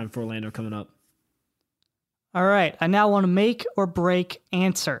break time for Orlando coming up. All right, I now want a make or break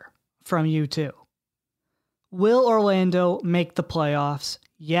answer from you two. Will Orlando make the playoffs?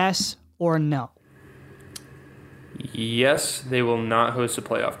 Yes or no? Yes, they will not host a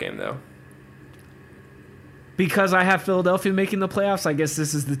playoff game though. Because I have Philadelphia making the playoffs, I guess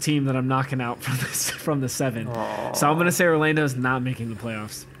this is the team that I'm knocking out from the 7. Aww. So I'm going to say Orlando's not making the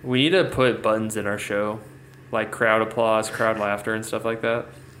playoffs. We need to put buttons in our show, like crowd applause, crowd laughter, and stuff like that.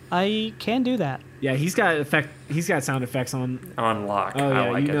 I can do that. Yeah, he's got sound effects on lock. Oh yeah, I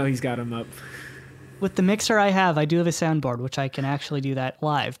like it. He's got them up. With the mixer I have a soundboard, which I can actually do that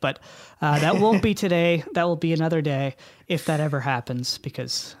live. But that won't be today. That will be another day if that ever happens,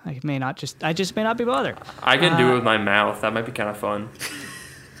 because I just may not be bothered. I can do it with my mouth. That might be kind of fun.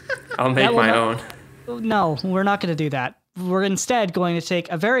 I'll make my own. No, we're not going to do that. We're instead going to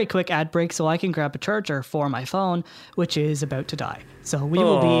take a very quick ad break so I can grab a charger for my phone, which is about to die. So we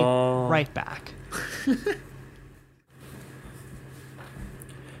will be right back.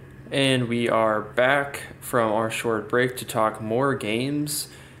 And we are back from our short break to talk more games.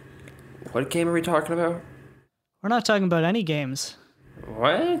 What game are we talking about? We're not talking about any games.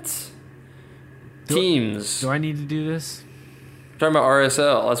 What? Teams. Do I need to do this? Talking about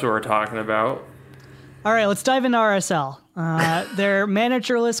RSL. That's what we're talking about. All right, let's dive into RSL. They're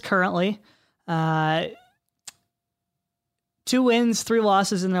managerless currently. 2 wins, 3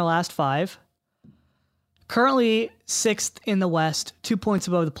 losses in their last 5. Currently 6th in the West, 2 points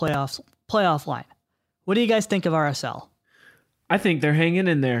above the playoff line. What do you guys think of RSL? I think they're hanging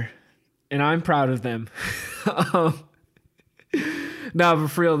in there, and I'm proud of them. No, but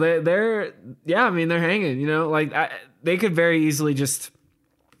for real, they're hanging. They could very easily just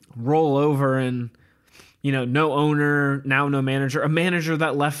roll over and, no owner, now no manager, a manager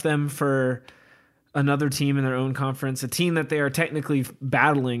that left them for another team in their own conference, a team that they are technically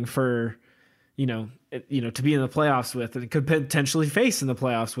battling for, to be in the playoffs with, and could potentially face in the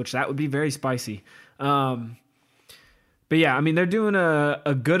playoffs, which that would be very spicy. But yeah, they're doing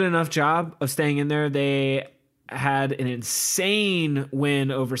a good enough job of staying in there. They had an insane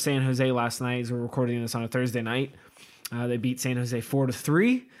win over San Jose last night, as we're recording this on a Thursday night. They beat San Jose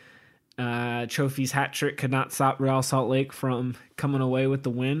 4-3. Trophy's hat trick could not stop Real Salt Lake from coming away with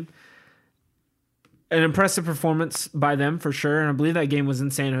the win. An impressive performance by them for sure, and I believe that game was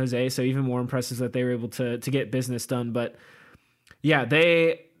in San Jose, so even more impressive that they were able to get business done. But yeah,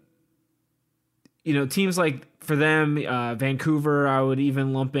 they, teams like for them, Vancouver, I would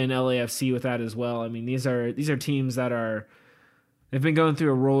even lump in LAFC with that as well. These are teams that they've been going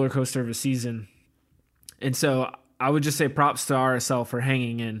through a roller coaster of a season, and so I would just say props to RSL for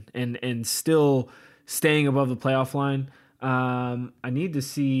hanging in and still staying above the playoff line. I need to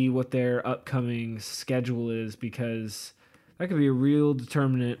see what their upcoming schedule is, because that could be a real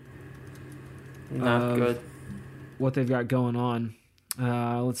determinant. Not good. What they've got going on.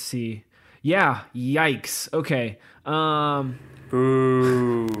 Let's see. Yeah, yikes. Okay.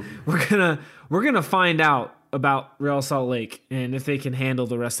 Boo. We're gonna find out about Real Salt Lake and if they can handle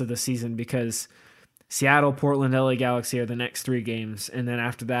the rest of the season, because Seattle, Portland, LA Galaxy are the next 3 games, and then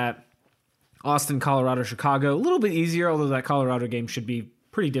after that, Austin, Colorado, Chicago. A little bit easier, although that Colorado game should be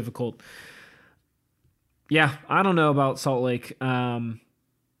pretty difficult. Yeah, I don't know about Salt Lake.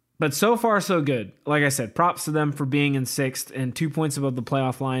 But so far, so good. Like I said, props to them for being in 6th, and 2 points above the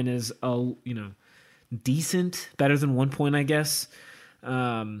playoff line is, decent. Better than 1 point, I guess.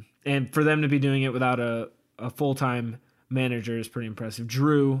 And for them to be doing it without a full-time manager is pretty impressive.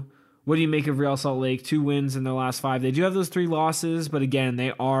 Drew, what do you make of Real Salt Lake? 2 wins in their last 5. They do have those 3 losses, but again,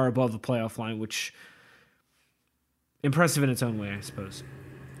 they are above the playoff line, which impressive in its own way, I suppose.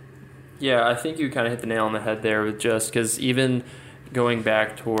 Yeah, I think you kind of hit the nail on the head there with just because even going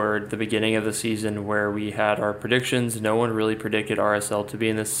back toward the beginning of the season where we had our predictions, no one really predicted RSL to be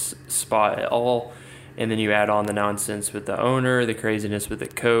in this spot at all. And then you add on the nonsense with the owner, the craziness with the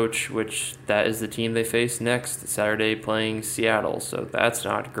coach, which that is the team they face next Saturday playing Seattle. So that's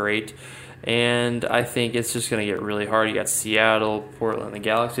not great. And I think it's just going to get really hard. You got Seattle, Portland, the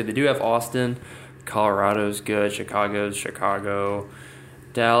Galaxy. They do have Austin. Colorado's good. Chicago's Chicago.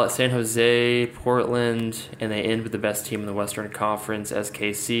 Dallas, San Jose, Portland, and they end with the best team in the Western Conference,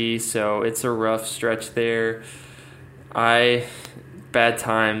 SKC. So it's a rough stretch there. Bad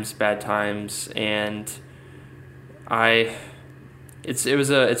times, and it's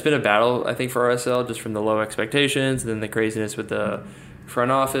been a battle, I think, for RSL, just from the low expectations and then the craziness with the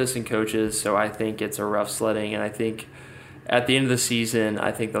front office and coaches. So I think it's a rough sledding, and I think at the end of the season,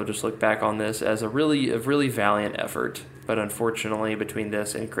 I think they'll just look back on this as a really valiant effort. But unfortunately, between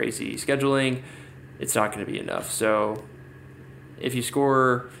this and crazy scheduling, it's not going to be enough. So if you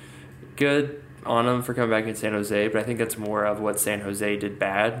score, good on them for coming back in San Jose, but I think that's more of what San Jose did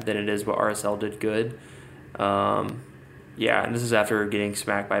bad than it is what RSL did good. And this is after getting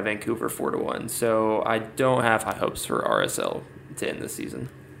smacked by Vancouver 4-1. So I don't have high hopes for RSL to end this season.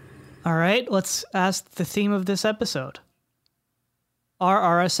 All right, let's ask the theme of this episode.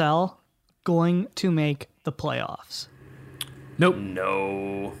 Are RSL going to make the playoffs? Nope.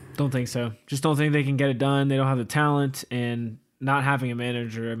 No. Don't think so. Just don't think they can get it done. They don't have the talent, and not having a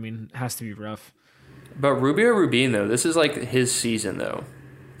manager, has to be rough. But Rubio Rubin, though, this is like his season, though.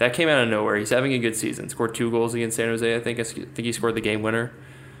 That came out of nowhere. He's having a good season. Scored 2 goals against San Jose, I think. I think he scored the game winner.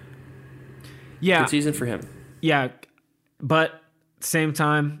 Yeah. Good season for him. Yeah, but at the same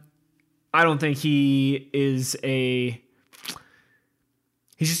time, I don't think he is he's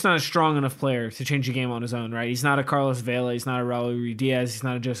just not a strong enough player to change the game on his own, right? He's not a Carlos Vela. He's not a Raul Ruiz. He's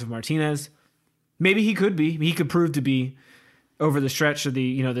not a Joseph Martinez. Maybe he could be. He could prove to be over the stretch of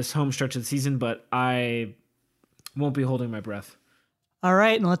this home stretch of the season, but I won't be holding my breath. All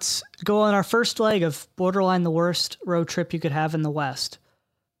right, and let's go on our first leg of borderline the worst road trip you could have in the West.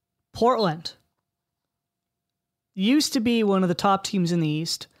 Portland used to be one of the top teams in the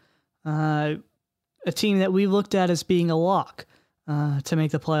East, a team that we looked at as being a lock to make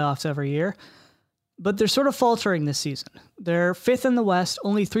the playoffs every year. But they're sort of faltering this season. They're 5th in the West,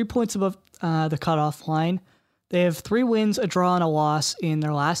 only 3 points above the cutoff line. They have 3 wins, a draw, and a loss in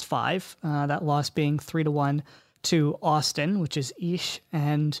their last 5, that loss being 3-1 to Austin, which is Ish,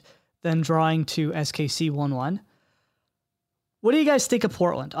 and then drawing to SKC 1-1. What do you guys think of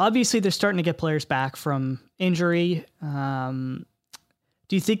Portland? Obviously, they're starting to get players back from injury. Do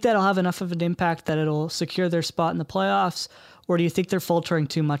you think that'll have enough of an impact that it'll secure their spot in the playoffs, or do you think they're faltering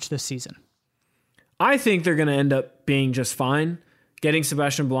too much this season? I think they're going to end up being just fine. Getting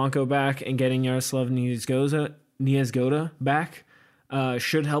Sebastian Blanco back and getting Yaroslav Niezgoda back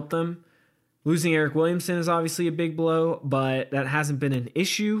should help them. Losing Eric Williamson is obviously a big blow, but that hasn't been an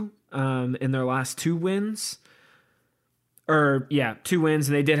issue in their last 2 wins. 2 wins,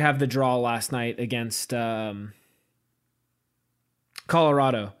 and they did have the draw last night against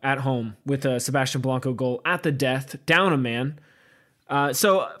Colorado at home with a Sebastian Blanco goal at the death, down a man.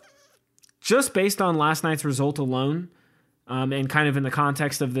 So just based on last night's result alone, and kind of in the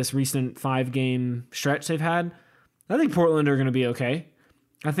context of this recent 5-game stretch they've had, I think Portland are going to be okay.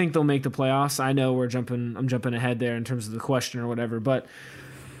 I think they'll make the playoffs. I know I'm jumping ahead there in terms of the question or whatever, but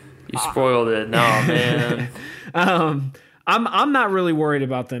you spoiled it. No, man. I'm not really worried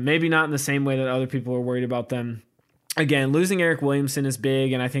about them. Maybe not in the same way that other people are worried about them. Again, losing Eric Williamson is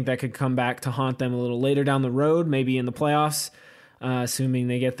big, and I think that could come back to haunt them a little later down the road, maybe in the playoffs, assuming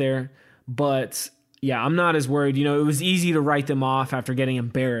they get there. But yeah, I'm not as worried. It was easy to write them off after getting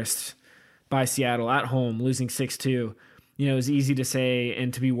embarrassed by Seattle at home, losing 6-2. It was easy to say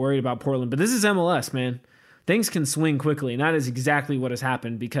and to be worried about Portland. But this is MLS, man. Things can swing quickly, and that is exactly what has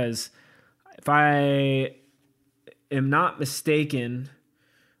happened, because if I am not mistaken,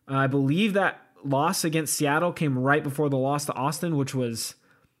 I believe that loss against Seattle came right before the loss to Austin, which was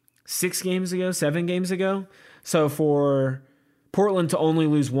 7 games ago. So for Portland to only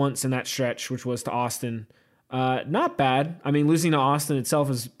lose once in that stretch, which was to Austin, not bad. Losing to Austin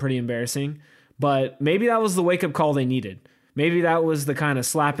itself is pretty embarrassing, but maybe that was the wake-up call they needed. Maybe that was the kind of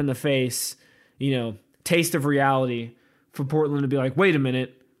slap in the face, taste of reality for Portland to be like, wait a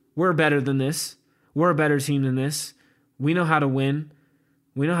minute, we're better than this. We're a better team than this. We know how to win.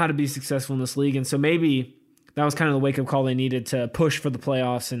 We know how to be successful in this league. And so maybe that was kind of the wake-up call they needed to push for the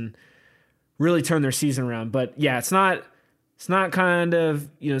playoffs and really turn their season around. But yeah, it's not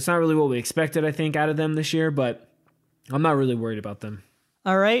really what we expected, I think, out of them this year, but I'm not really worried about them.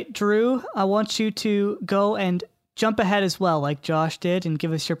 All right, Drew, I want you to go and jump ahead as well, like Josh did, and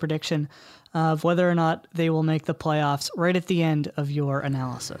give us your prediction of whether or not they will make the playoffs right at the end of your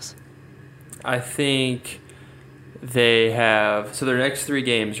analysis. I think they have, so their next 3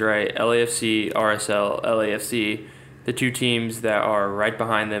 games, right? LAFC, RSL, LAFC, the 2 teams that are right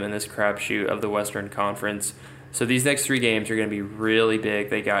behind them in this crapshoot of the Western Conference. So these next 3 games are going to be really big.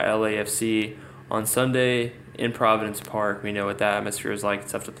 They got LAFC on Sunday, in Providence Park. We know what that atmosphere is like.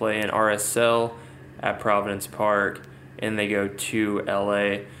 It's tough to play in. RSL at Providence Park, and they go to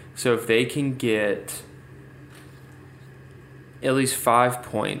LA. So if they can get at least 5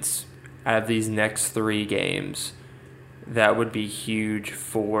 points out of these next 3 games, that would be huge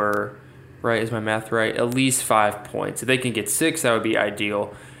for, right, is my math right? At least 5 points. If they can get 6, that would be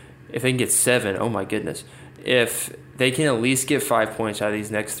ideal. If they can get 7, oh my goodness. If they can at least get 5 points out of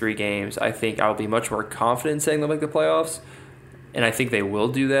these next 3 games, I think I'll be much more confident in saying they'll make the playoffs. And I think they will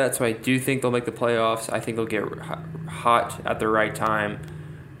do that. So I do think they'll make the playoffs. I think they'll get hot at the right time.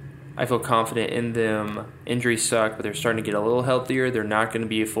 I feel confident in them. Injuries suck, but they're starting to get a little healthier. They're not going to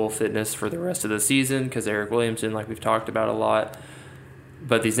be full fitness for the rest of the season because Eric Williamson, like we've talked about a lot.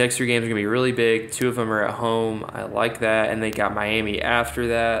 But these next 3 games are going to be really big. 2 of them are at home. I like that. And they got Miami after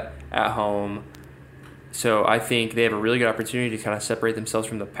that at home. So I think they have a really good opportunity to kind of separate themselves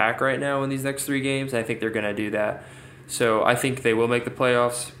from the pack right now in these next 3 games. I think they're going to do that. So I think they will make the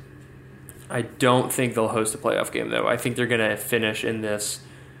playoffs. I don't think they'll host a playoff game, though. I think they're going to finish in this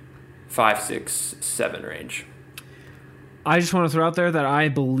 5, 6, 7 range. I just want to throw out there that I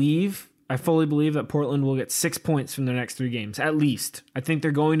fully believe that Portland will get 6 points from their next 3 games, at least. I think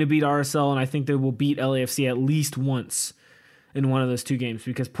they're going to beat RSL, and I think they will beat LAFC at least once in one of those 2 games,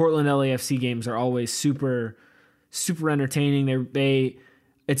 because Portland LAFC games are always super, super entertaining.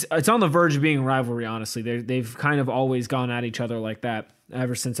 It's on the verge of being a rivalry, honestly. They've kind of always gone at each other like that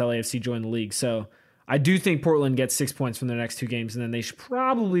ever since LAFC joined the league. So I do think Portland gets 6 points from their next 2 games, and then they should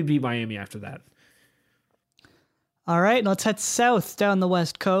probably beat Miami after that. All right, let's head south down the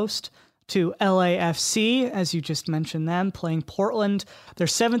West Coast to LAFC, as you just mentioned them, playing Portland. They're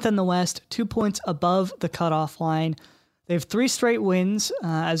 7th in the West, 2 points above the cutoff line. They have 3 straight wins,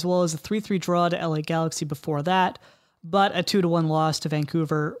 as well as a 3-3 draw to LA Galaxy before that, but a 2-1 loss to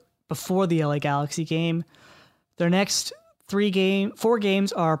Vancouver before the LA Galaxy game. Their next 4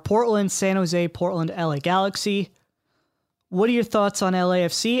 games are Portland, San Jose, Portland, LA Galaxy. What are your thoughts on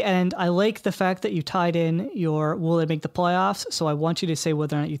LAFC? And I like the fact that you tied in your will they make the playoffs, so I want you to say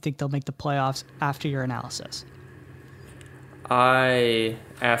whether or not you think they'll make the playoffs after your analysis.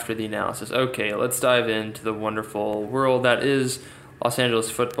 After the analysis. Okay, let's dive into the wonderful world that is Los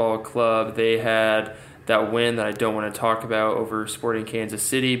Angeles Football Club. They had that win that I don't want to talk about over Sporting Kansas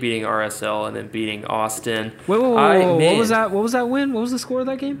City, beating RSL and then beating Austin. Wait. What was that? What was that win? What was the score of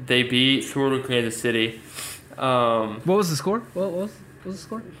that game? They beat Sporting Kansas City. What was the score? What was the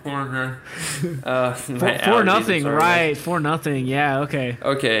score? 4-0. 4-0, right? 4-0. Yeah. Okay.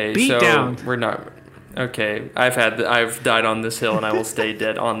 Okay. Beat so down. We're not. Okay. I've died on this hill and I will stay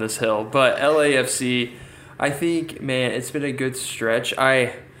dead on this hill. But LAFC, I think, man, it's been a good stretch.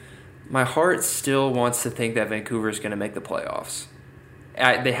 My heart still wants to think that Vancouver is going to make the playoffs.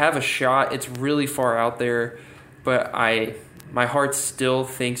 They have a shot. It's really far out there, but my heart still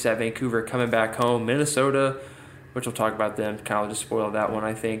thinks that Vancouver coming back home. Minnesota, which we'll talk about them, kind of just spoiled that one,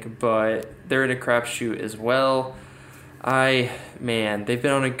 I think, but they're in a crapshoot as well. They've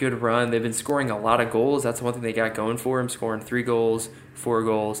been on a good run. They've been scoring a lot of goals. That's one thing they got going for them, scoring 3 goals, 4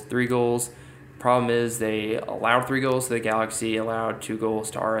 goals, 3 goals. Problem is they allowed 3 goals to the Galaxy, allowed 2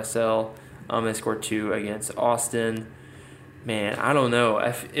 goals to RSL. They scored 2 against Austin. Man, I don't know.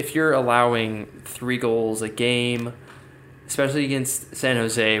 If you're allowing 3 goals a game, especially against San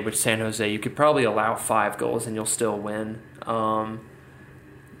Jose, which San Jose, you could probably allow 5 goals and you'll still win. San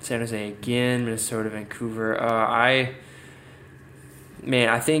Jose again, Minnesota, Vancouver. I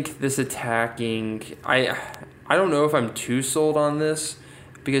think this attacking, I don't know if I'm too sold on this,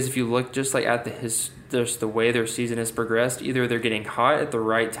 because if you look just like at just the way their season has progressed, either they're getting hot at the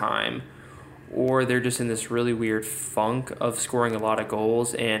right time, or they're just in this really weird funk of scoring a lot of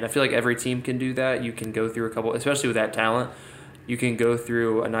goals. And I feel like every team can do that. You can go through a couple, especially with that talent, you can go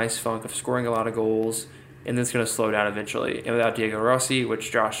through a nice funk of scoring a lot of goals, and then it's going to slow down eventually. And without Diego Rossi,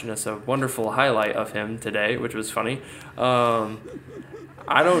 which Josh did us a wonderful highlight of him today, which was funny,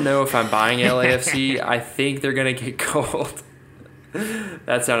 I don't know if I'm buying LAFC. I think they're going to get cold.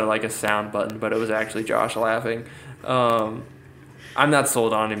 That sounded like a sound button, but it was actually Josh laughing. I'm not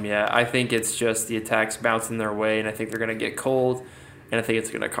sold on him yet. I think it's just the attacks bouncing their way, and I think they're going to get cold, and I think it's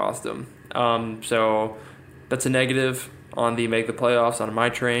going to cost them. So that's a negative on the make the playoffs on my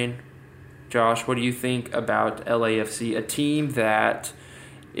train. Josh, what do you think about LAFC, a team that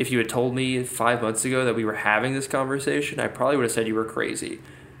if you had told me 5 months ago that we were having this conversation, I probably would have said you were crazy,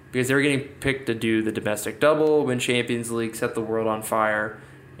 because they were getting picked to do the domestic double, win Champions League, set the world on fire,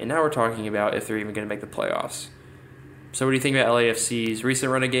 and now we're talking about if they're even going to make the playoffs. So what do you think about LAFC's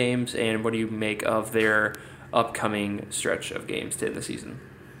recent run of games, and what do you make of their upcoming stretch of games to end the season?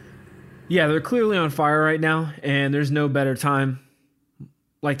 Yeah, they're clearly on fire right now, and there's no better time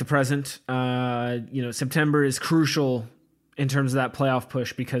like the present. September is crucial in terms of that playoff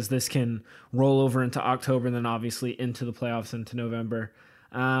push because this can roll over into October and then obviously into the playoffs into November.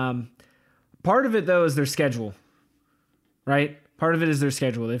 Part of it, though, is their schedule, right? Part of it is their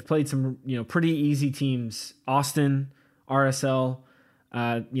schedule. They've played some, pretty easy teams. Austin, RSL,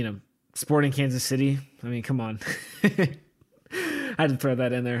 Sporting Kansas City. I mean, come on. I had to throw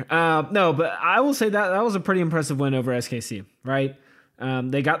that in there. No, but I will say that was a pretty impressive win over SKC, right?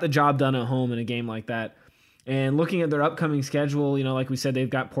 They got the job done at home in a game like that. And looking at their upcoming schedule, like we said, they've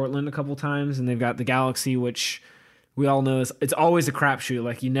got Portland a couple times, and they've got the Galaxy, which we all know it's always a crapshoot.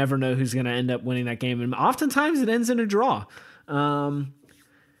 Like, you never know who's going to end up winning that game. And oftentimes it ends in a draw. Man,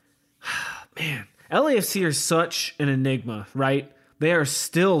 LAFC are such an enigma, right? They are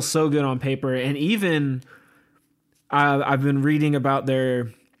still so good on paper. And even I've been reading about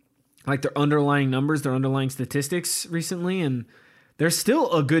their underlying numbers, their underlying statistics recently, and they're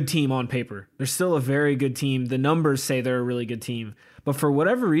still a good team on paper. They're still a very good team. The numbers say they're a really good team. But for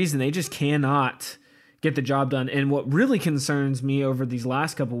whatever reason, they just cannot get the job done. And what really concerns me over these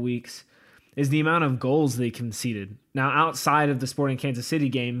last couple weeks is the amount of goals they conceded. Now, outside of the Sporting Kansas City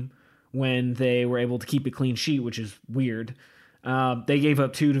game, when they were able to keep a clean sheet, which is weird, they gave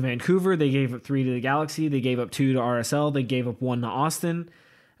up 2 to Vancouver. They gave up 3 to the Galaxy. They gave up 2 to RSL. They gave up 1 to Austin.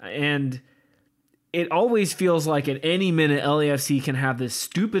 And it always feels like at any minute LAFC can have this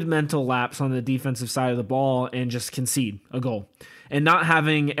stupid mental lapse on the defensive side of the ball and just concede a goal. And not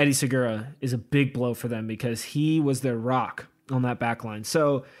having Eddie Segura is a big blow for them because he was their rock on that back line.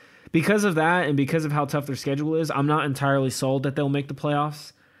 So because of that and because of how tough their schedule is, I'm not entirely sold that they'll make the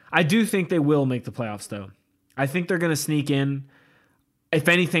playoffs. I do think they will make the playoffs, though. I think they're going to sneak in. If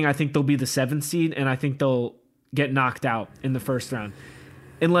anything, I think they'll be the 7th seed, and I think they'll get knocked out in the first round.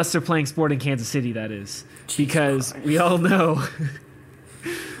 Unless they're playing Sporting Kansas City, that is. Because we all know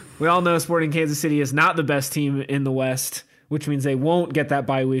Sporting Kansas City is not the best team in the West, which means they won't get that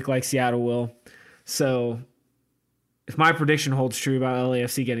bye week like Seattle will. So if my prediction holds true about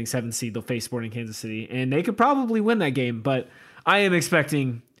LAFC getting 7th seed, they'll face Sporting Kansas City, and they could probably win that game. But I am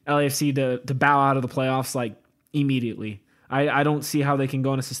expecting LAFC to bow out of the playoffs like immediately. I don't see how they can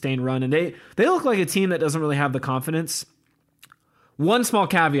go on a sustained run, and they look like a team that doesn't really have the confidence. One small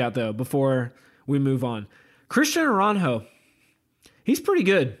caveat, though, before we move on. Christian Aranjo, he's pretty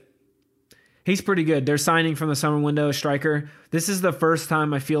good. They're signing from the summer window a striker. This is the first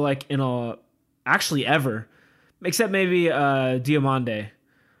time I feel like actually ever, except maybe Diomande,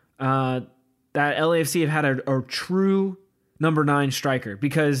 that LAFC have had a true number 9 striker.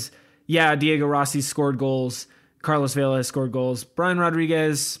 Because, yeah, Diego Rossi scored goals. Carlos Vela has scored goals. Brian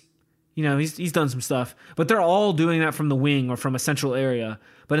Rodriguez, he's done some stuff. But they're all doing that from the wing or from a central area.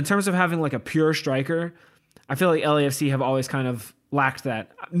 But in terms of having like a pure striker, I feel like LAFC have always kind of lacked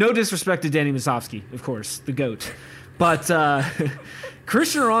that. No disrespect to Danny Musovski, of course, the GOAT. But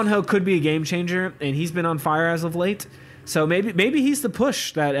Christian Aranjo could be a game changer, and he's been on fire as of late. So maybe he's the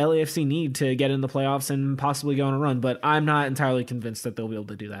push that LAFC need to get in the playoffs and possibly go on a run. But I'm not entirely convinced that they'll be able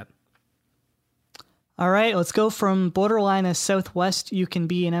to do that. All right, let's go from borderline as Southwest you can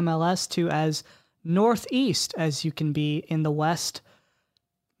be in MLS to as Northeast as you can be in the West.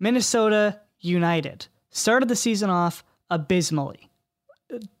 Minnesota United started the season off abysmally,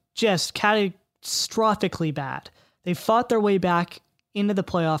 just catastrophically bad. They fought their way back into the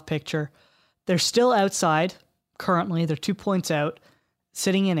playoff picture. They're still outside currently. They're 2 points out,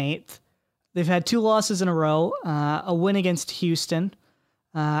 sitting in 8th. They've had 2 losses in a row, a win against Houston,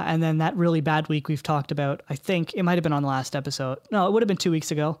 and then that really bad week we've talked about. I think it might have been on the last episode. No, it would have been 2 weeks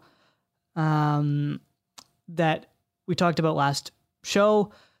ago that we talked about last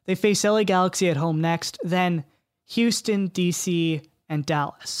show. They face LA Galaxy at home next, then Houston, DC, and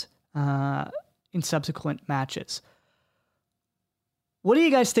Dallas in subsequent matches. What do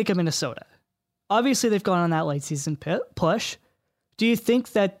you guys think of Minnesota? Obviously, they've gone on that late season push. Do you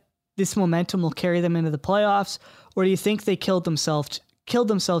think that this momentum will carry them into the playoffs, or do you think they killed themselves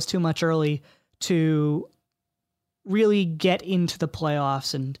too much early to really get into the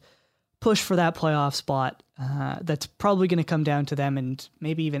playoffs and push for that playoff spot? That's probably going to come down to them and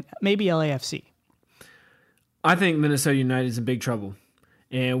maybe LAFC. I think Minnesota United is in big trouble,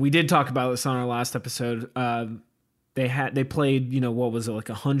 and we did talk about this on our last episode. They played, what was it, like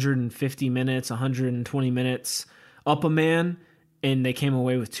 150 minutes, 120 minutes up a man, and they came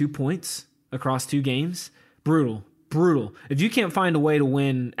away with 2 points across 2 games. Brutal. If you can't find a way to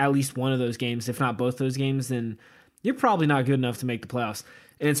win at least one of those games, if not both those games, then you're probably not good enough to make the playoffs.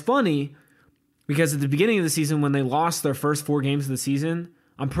 And it's funny because at the beginning of the season, when they lost their first 4 games of the season,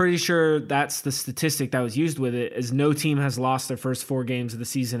 I'm pretty sure that's the statistic that was used with it, is no team has lost their first 4 games of the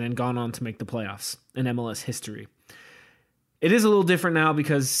season and gone on to make the playoffs in MLS history. It is a little different now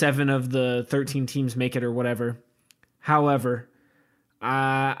because 7 of the 13 teams make it or whatever. However,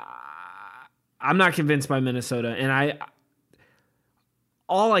 I'm not convinced by Minnesota, and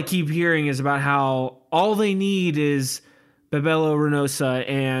all I keep hearing is about how all they need is Bebelo Reynoso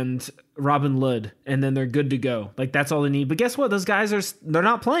and Robin Lod, and then they're good to go. Like, that's all they need. But guess what? Those guys they're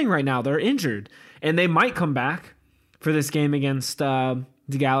not playing right now. They're injured, and they might come back for this game against the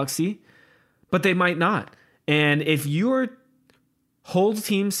Galaxy, but they might not. And if your whole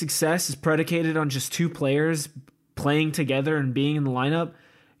team's success is predicated on just 2 players playing together and being in the lineup,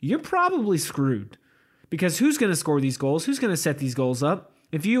 you're probably screwed. Because who's going to score these goals? Who's going to set these goals up?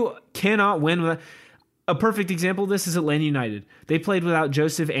 If you cannot win with a perfect example of this is Atlanta United. They played without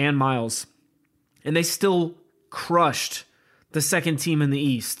Joseph and Miles, and they still crushed the second team in the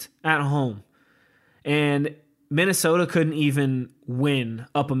East at home. And Minnesota couldn't even win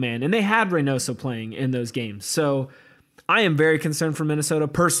up a man, and they had Reynoso playing in those games. So I am very concerned for Minnesota.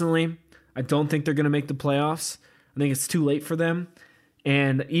 Personally, I don't think they're going to make the playoffs. I think it's too late for them.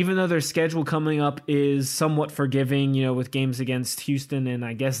 And even though their schedule coming up is somewhat forgiving, with games against Houston and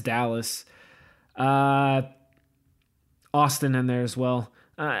I guess Dallas, Austin in there as well.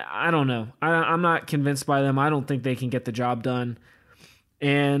 I don't know. I'm not convinced by them. I don't think they can get the job done.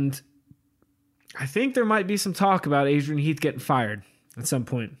 And I think there might be some talk about Adrian Heath getting fired at some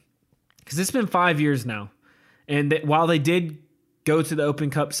point. Because it's been 5 years now. And while they did go to the Open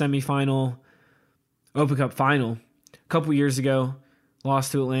Cup final a couple years ago,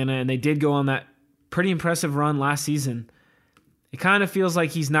 lost to Atlanta, and they did go on that pretty impressive run last season, it kind of feels like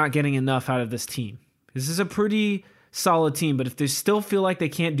he's not getting enough out of this team. This is a pretty solid team, but if they still feel like they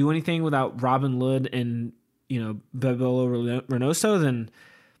can't do anything without Robin Lod and, Bebelo Reynoso, then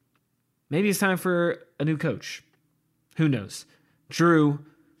maybe it's time for a new coach. Who knows? Drew,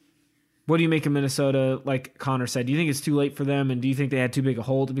 what do you make of Minnesota? Like Connor said, do you think it's too late for them, and do you think they had too big a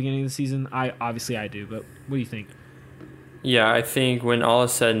hole at the beginning of the season? I do, but what do you think? Yeah, I think when all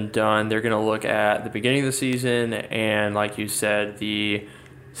is said and done, they're going to look at the beginning of the season and, like you said, the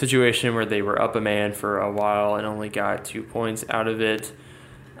situation where they were up a man for a while and only got 2 points out of it.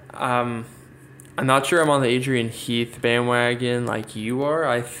 I'm not sure I'm on the Adrian Heath bandwagon like you are.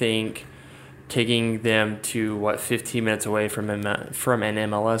 I think taking them to, 15 minutes away from an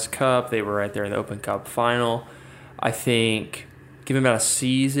MLS Cup, they were right there in the Open Cup final. I think give him about a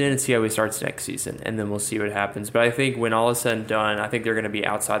season and see how he starts next season, and then we'll see what happens. But I think when all is said and done, I think they're going to be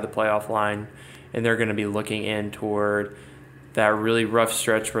outside the playoff line, and they're going to be looking in toward that really rough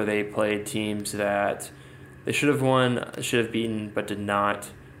stretch where they played teams that they should have won, should have beaten, but did not.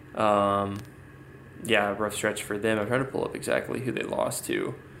 Rough stretch for them. I'm trying to pull up exactly who they lost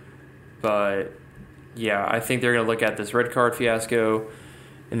to. But, yeah, I think they're going to look at this red card fiasco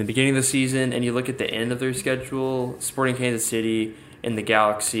in the beginning of the season, and you look at the end of their schedule, Sporting Kansas City and the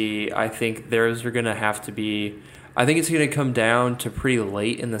Galaxy, I think theirs are going to have to be – I think it's going to come down to pretty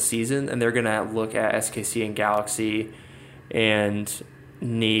late in the season, and they're going to look at SKC and Galaxy and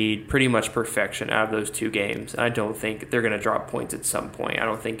need pretty much perfection out of those 2 games. I don't think they're going to drop points at some point. I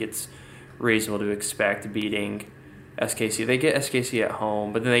don't think it's reasonable to expect beating SKC. They get SKC at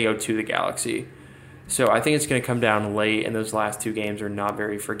home, but then they go to the Galaxy. So I think it's going to come down late, and those last 2 games are not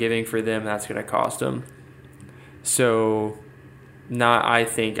very forgiving for them. That's going to cost them. So I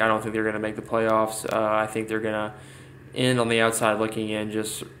don't think they're going to make the playoffs. I think they're going to end on the outside looking in,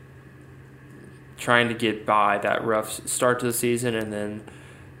 just trying to get by that rough start to the season and then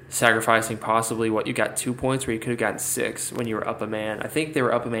sacrificing possibly what you got 2 points where you could have gotten 6 when you were up a man. I think they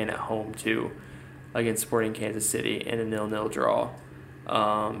were up a man at home too against Sporting Kansas City in a 0-0 draw.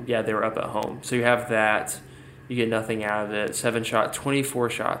 They were up at home. So you have that. You get nothing out of it. 24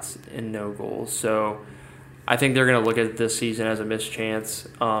 shots and no goals. So I think they're going to look at this season as a missed chance.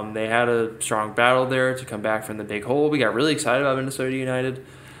 They had a strong battle there to come back from the big hole. We got really excited about Minnesota United,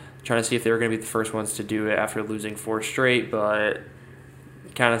 trying to see if they were going to be the first ones to do it after losing 4 straight, but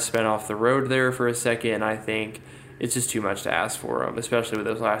kind of spent off the road there for a second. And I think it's just too much to ask for them, especially with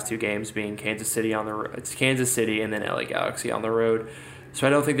those last 2 games being Kansas City on the road. It's Kansas City and then LA Galaxy on the road. So I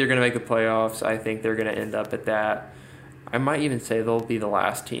don't think they're going to make the playoffs. I think they're going to end up at that. I might even say they'll be the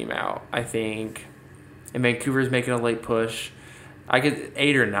last team out. I think, and Vancouver's making a late push.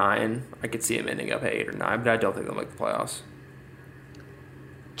 8 or 9. I could see them ending up at 8 or 9, but I don't think they'll make the playoffs.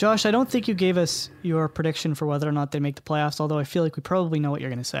 Josh, I don't think you gave us your prediction for whether or not they make the playoffs, although I feel like we probably know what you're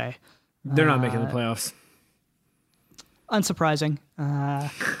going to say. They're not making the playoffs. Unsurprising.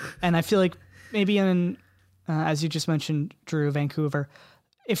 And I feel like maybe as you just mentioned, Drew, Vancouver,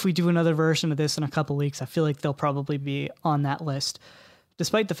 if we do another version of this in a couple weeks, I feel like they'll probably be on that list,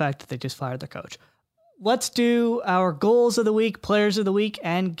 despite the fact that they just fired their coach. Let's do our goals of the week, players of the week,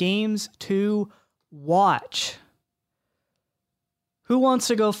 and games to watch. Who wants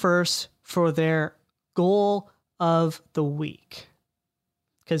to go first for their goal of the week?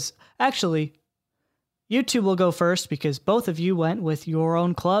 Because actually, you two will go first because both of you went with your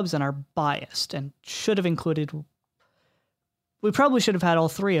own clubs and are biased and should have included. We probably should have had all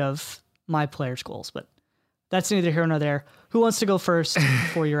three of my players' goals, but that's neither here nor there. Who wants to go first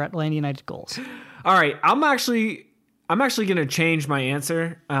for your Atlanta United goals? All right, I'm actually going to change my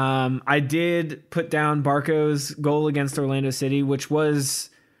answer. I did put down Barco's goal against Orlando City, which was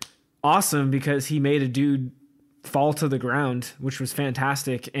awesome because he made a dude fall to the ground, which was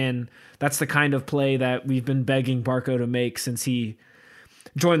fantastic. And that's the kind of play that we've been begging Barco to make since he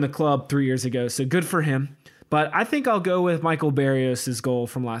joined the club 3 years ago. So good for him. But I think I'll go with Michael Barrios' goal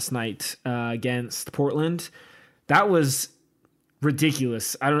from last night against Portland. That was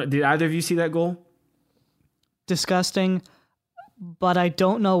ridiculous. Did either of you see that goal? Disgusting, but I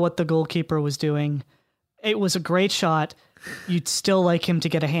don't know what the goalkeeper was doing. It was a great shot. You'd still like him to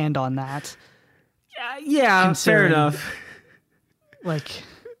get a hand on that. Yeah, fair enough. Like,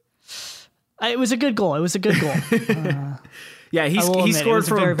 it was a good goal. Yeah, he scored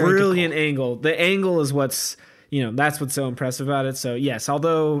from a brilliant angle. The angle is what's, that's what's so impressive about it. So yes,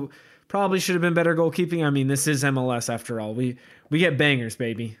 although probably should have been better goalkeeping. I mean, this is MLS after all. We get bangers,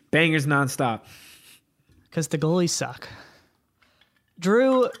 baby. Bangers nonstop. Because the goalies suck.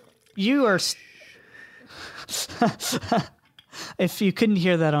 Drew, you are... If you couldn't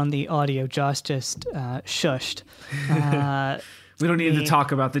hear that on the audio, Josh just shushed. We don't need to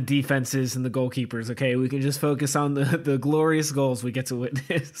talk about the defenses and the goalkeepers, okay? We can just focus on the glorious goals we get to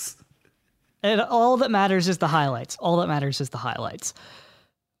witness. And all that matters is the highlights.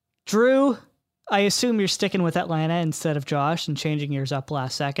 Drew, I assume you're sticking with Atlanta instead of Josh and changing yours up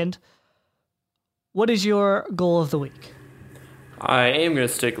last second. What is your goal of the week? I am going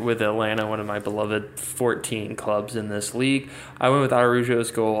to stick with Atlanta, one of my beloved 14 clubs in this league. I went with Araujo's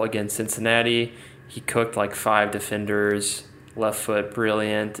goal against Cincinnati. He cooked like 5 defenders, left foot,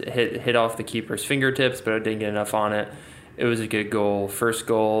 brilliant. Hit off the keeper's fingertips, but I didn't get enough on it. It was a good goal. First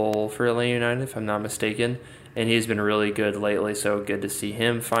goal for Atlanta United, if I'm not mistaken. And he's been really good lately, so good to see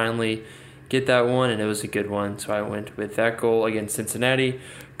him finally get that one, and it was a good one. So I went with that goal against Cincinnati.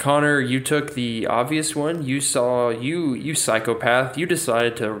 Connor, you took the obvious one. You psychopath. You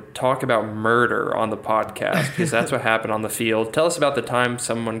decided to talk about murder on the podcast because that's what happened on the field. Tell us about the time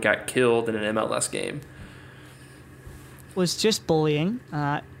someone got killed in an MLS game. Was just bullying.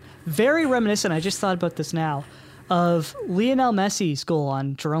 Very reminiscent, I just thought about this now, of Lionel Messi's goal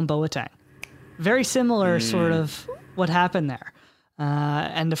on Jerome Boateng. Very similar sort of what happened there.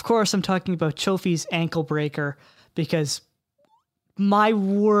 And of course, I'm talking about Chofi's ankle breaker because my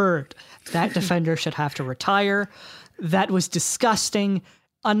word, that defender should have to retire. That was disgusting,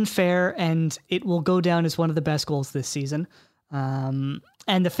 unfair, and it will go down as one of the best goals this season. And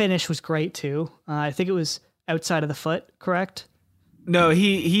the finish was great too. I think it was outside of the foot, correct? No,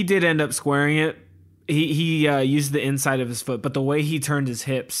 he did end up squaring it. He used the inside of his foot, but the way he turned his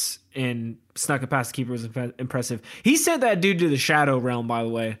hips and snuck it past the keeper was impressive. He sent that dude to the shadow realm, by the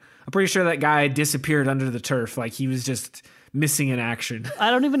way. I'm pretty sure that guy disappeared under the turf. Like he was just missing in action.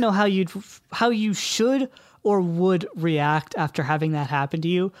 I don't even know how you should or would react after having that happen to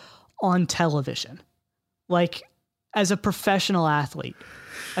you on television. Like as a professional athlete,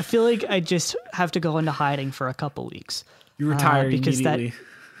 I feel like I just have to go into hiding for a couple weeks. You retire immediately.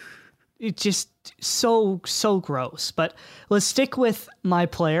 It's just so gross. But let's stick with my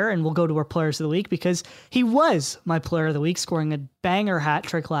player and we'll go to our players of the week because he was my player of the week, scoring a banger hat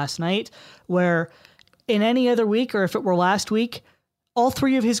trick last night where in any other week or if it were last week, all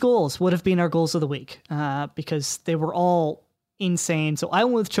 3 of his goals would have been our goals of the week because they were all insane. So I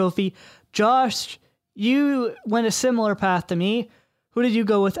went with Chofi. Josh, you went a similar path to me. Who did you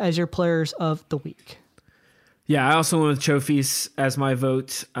go with as your players of the week? Yeah, I also went with Chofis as my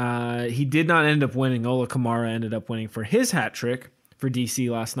vote. He did not end up winning. Ola Kamara ended up winning for his hat trick for DC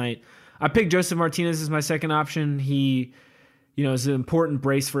last night. I picked Joseph Martinez as my second option. He, is an important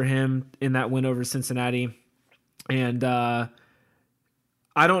brace for him in that win over Cincinnati. And I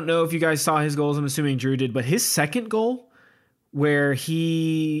don't know if you guys saw his goals. I'm assuming Drew did. But his second goal, where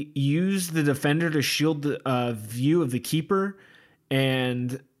he used the defender to shield the view of the keeper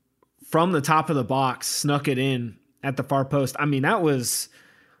and from the top of the box, snuck it in at the far post. I mean, that was,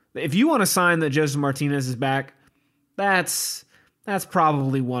 if you want a sign that Joseph Martinez is back, that's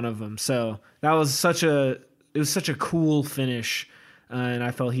probably one of them. So that was such a cool finish and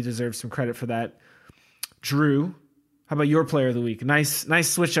I felt he deserved some credit for that. Drew, how about your player of the week? Nice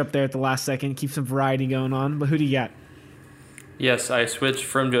switch up there at the last second. Keep some variety going on. But who do you got? Yes, I switched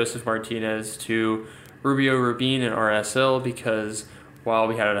from Joseph Martinez to Rubio Rubin in RSL because while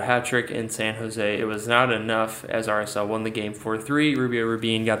we had a hat trick in San Jose, it was not enough as RSL won the game 4-3. Rubio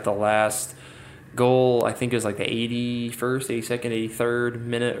Rubin got the last goal. I think it was like the 81st, 82nd, 83rd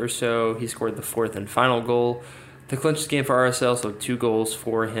minute or so. He scored the fourth and final goal to clinch the game for RSL, so 2 goals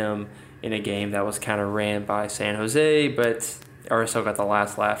for him in a game that was kind of ran by San Jose, but RSL got the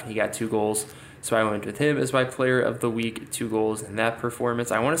last laugh and he got 2 goals. So I went with him as my player of the week, 2 goals in that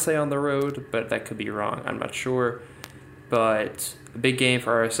performance. I want to say on the road, but that could be wrong. I'm not sure. But a big game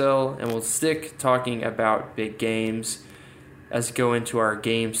for RSL, and we'll stick talking about big games as we go into our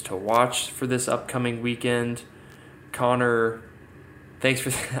games to watch for this upcoming weekend. Connor, thanks for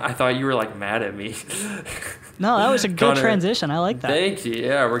I thought you were like mad at me. No, that was a good transition. I like that. Thank you.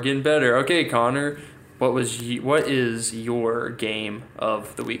 Yeah, we're getting better. Okay, Connor, what is your game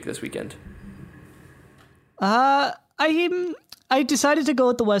of the week this weekend? I decided to go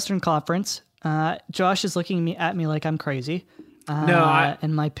with the Western Conference. Josh is looking at me like I'm crazy.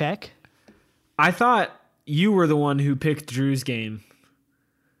 In my pick. I thought you were the one who picked Drew's game.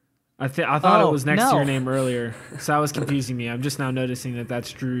 I thought it was next to your name earlier, so that was confusing me. I'm just now noticing that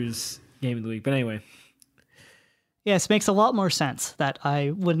that's Drew's game of the week. But anyway. Yes, makes a lot more sense that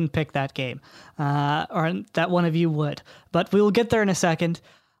I wouldn't pick that game, or that one of you would. But we will get there in a second.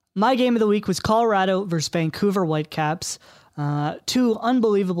 My game of the week was Colorado versus Vancouver Whitecaps.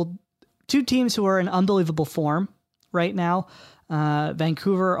 Two teams who are in unbelievable form right now.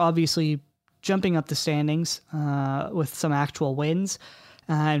 Vancouver obviously jumping up the standings with some actual wins,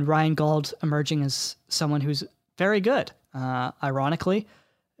 and Ryan Gauld emerging as someone who's very good. Ironically,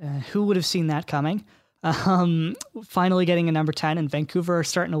 who would have seen that coming? Finally getting a number 10, and Vancouver are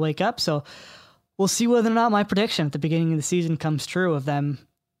starting to wake up. So we'll see whether or not my prediction at the beginning of the season comes true of them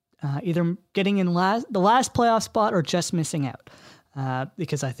either getting in the last playoff spot or just missing out.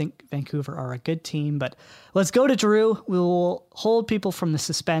 Because I think Vancouver are a good team. But let's go to Drew. We will hold people from the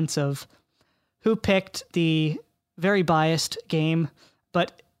suspense of who picked the very biased game,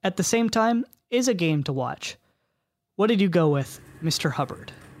 but at the same time is a game to watch. What did you go with, Mr.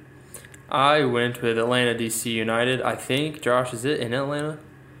 Hubbard? I went with Atlanta DC United. I think, Josh, is it in Atlanta?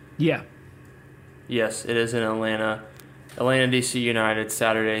 Yeah. Yes, it is in Atlanta. Atlanta DC United,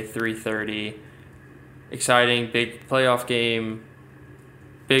 Saturday, 3:30. Exciting, big playoff game.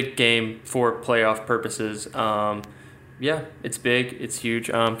 Big game for playoff purposes. Yeah, it's big. It's huge.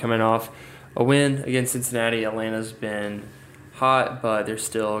 Coming off a win against Cincinnati. Atlanta's been hot, but they're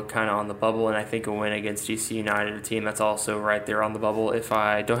still kind of on the bubble. And I think a win against DC United, a team that's also right there on the bubble. If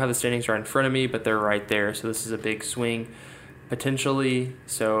I don't have the standings right in front of me, but they're right there. So this is a big swing potentially.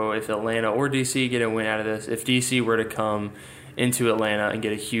 So if Atlanta or DC get a win out of this, if DC were to come into Atlanta and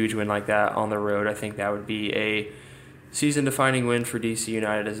get a huge win like that on the road, I think that would be a season-defining win for DC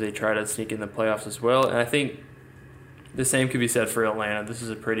United as they try to sneak in the playoffs as well. And I think the same could be said for Atlanta. This is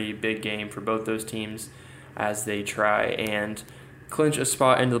a pretty big game for both those teams as they try and clinch a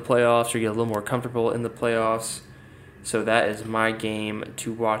spot into the playoffs or get a little more comfortable in the playoffs. So that is my game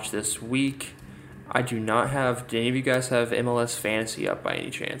to watch this week. I do not have... Do any of you guys have MLS Fantasy up by any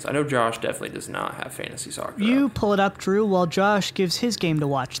chance? I know Josh definitely does not have Fantasy Soccer. You pull it up, Drew, while Josh gives his game to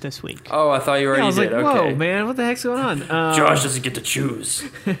watch this week. Oh, I thought you already did. Like, whoa, okay. Man, what the heck's going on? Josh doesn't get to choose.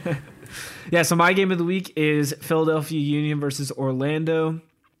 Yeah, so my game of the week is Philadelphia Union versus Orlando,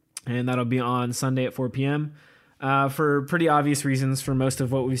 and that'll be on Sunday at 4 p.m. For pretty obvious reasons for most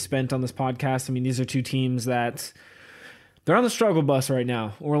of what we've spent on this podcast. I mean, these are two teams that... They're on the struggle bus right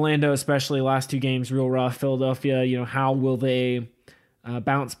now. Orlando, especially, last 2 games, real rough. Philadelphia, how will they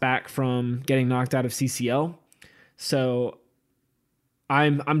bounce back from getting knocked out of CCL? So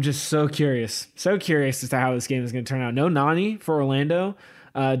I'm just so curious as to how this game is going to turn out. No Nani for Orlando.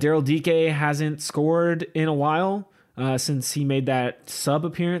 Daryl Dike hasn't scored in a while since he made that sub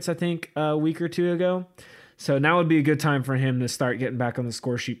appearance, I think, a week or 2 ago. So now would be a good time for him to start getting back on the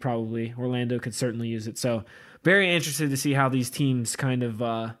score sheet, probably. Orlando could certainly use it. So very interested to see how these teams kind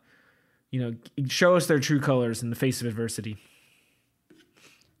of, show us their true colors in the face of adversity.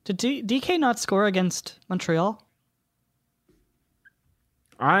 Did DK not score against Montreal?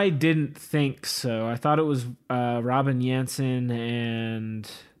 I didn't think so. I thought it was Robin Jansen,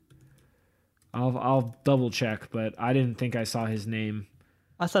 and I'll double check, but I didn't think I saw his name.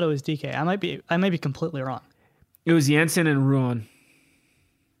 I thought it was DK. I might be completely wrong. It was Jansen and Ruan.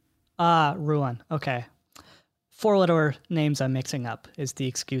 Ruan. Okay. 4-letter names I'm mixing up is the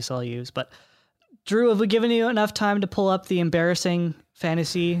excuse I'll use. But Drew, have we given you enough time to pull up the embarrassing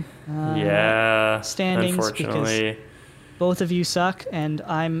fantasy standings? Unfortunately. Because both of you suck, and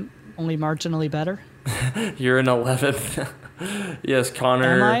I'm only marginally better. You're in 11th. Yes,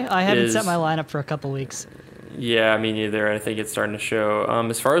 Connor. Am I? I haven't set my lineup for a couple weeks. Yeah, me neither. I think it's starting to show.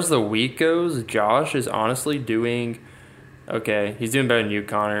 As far as the week goes, Josh is honestly doing okay. He's doing better than you,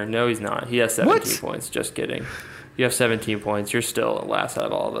 Connor. No, he's not. He has 17 points. Just kidding. You have 17 points. You're still last out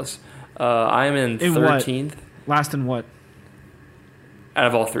of all of us. I'm in 13th. What? Last in what? Out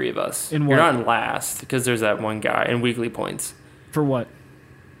of all three of us. In what? You're not in last because there's that one guy in weekly points. For what?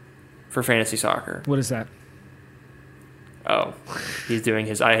 For fantasy soccer. What is that? Oh, he's doing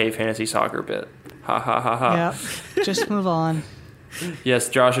his I hate fantasy soccer bit. Ha ha ha ha. Yeah, just move on. Yes,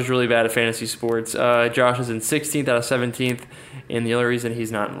 Josh is really bad at fantasy sports. Josh is in 16th out of 17th, and the only reason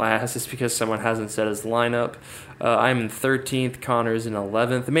he's not in last is because someone hasn't set his lineup. I'm in 13th. Connor's in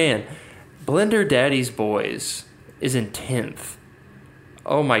 11th. Man, Blender Daddy's Boys is in 10th.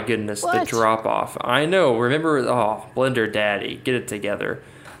 Oh my goodness, What? The drop off. I know. Remember, Blender Daddy, get it together.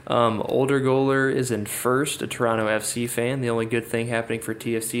 Older Goaler is in first, a Toronto FC fan. The only good thing happening for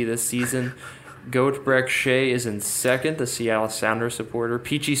TFC this season. Goat Breck Shea is in second, a Seattle Sounders supporter.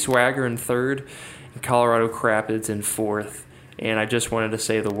 Peachy Swagger in third, and Colorado Crapids in fourth. And I just wanted to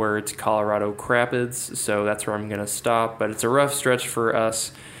say the words Colorado Crapids, so that's where I'm going to stop. But it's a rough stretch for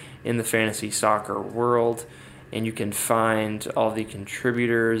us in the fantasy soccer world. And you can find all the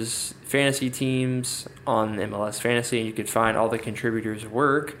contributors' fantasy teams on MLS Fantasy, and you can find all the contributors'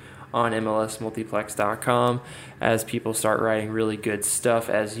 work on MLSmultiplex.com as people start writing really good stuff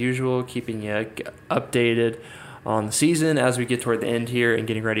as usual, keeping you updated on the season as we get toward the end here and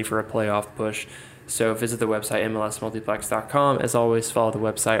getting ready for a playoff push. So visit the website MLSmultiplex.com. As always, follow the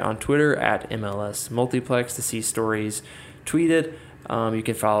website on Twitter at MLSMultiplex to see stories tweeted. You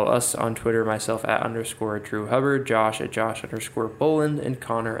can follow us on Twitter, myself at _Drew Hubbard, Josh at Josh_Boland, and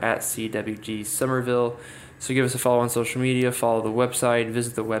Connor at CWG Somerville. So give us a follow on social media, follow the website,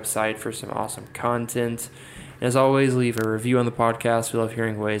 visit the website for some awesome content. And as always, leave a review on the podcast. We love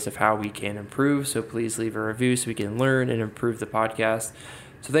hearing ways of how we can improve, so please leave a review so we can learn and improve the podcast.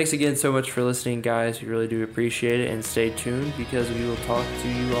 So thanks again so much for listening, guys. We really do appreciate it, and stay tuned because we will talk to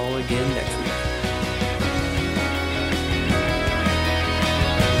you all again next week.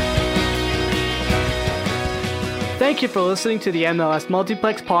 Thank you for listening to the MLS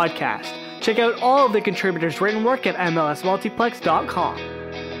Multiplex podcast. Check out all of the contributors' written work at MLSmultiplex.com.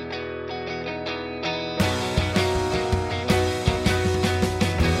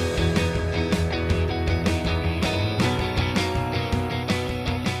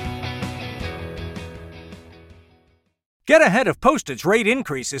 Get ahead of postage rate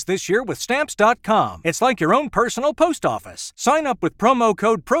increases this year with Stamps.com. It's like your own personal post office. Sign up with promo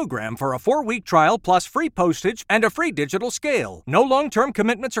code PROGRAM for a 4-week trial plus free postage and a free digital scale. No long-term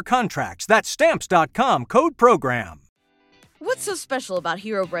commitments or contracts. That's Stamps.com, code PROGRAM. What's so special about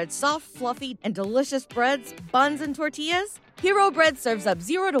Hero Bread's soft, fluffy, and delicious breads, buns, and tortillas? Hero Bread serves up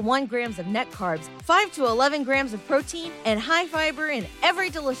 0 to 1 grams of net carbs, 5 to 11 grams of protein, and high fiber in every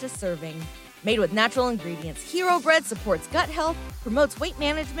delicious serving. Made with natural ingredients, Hero Bread supports gut health, promotes weight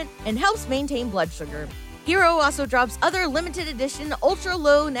management, and helps maintain blood sugar. Hero also drops other limited edition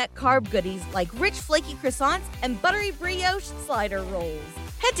ultra-low net carb goodies like rich flaky croissants and buttery brioche slider rolls.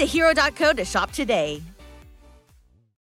 Head to hero.co to shop today.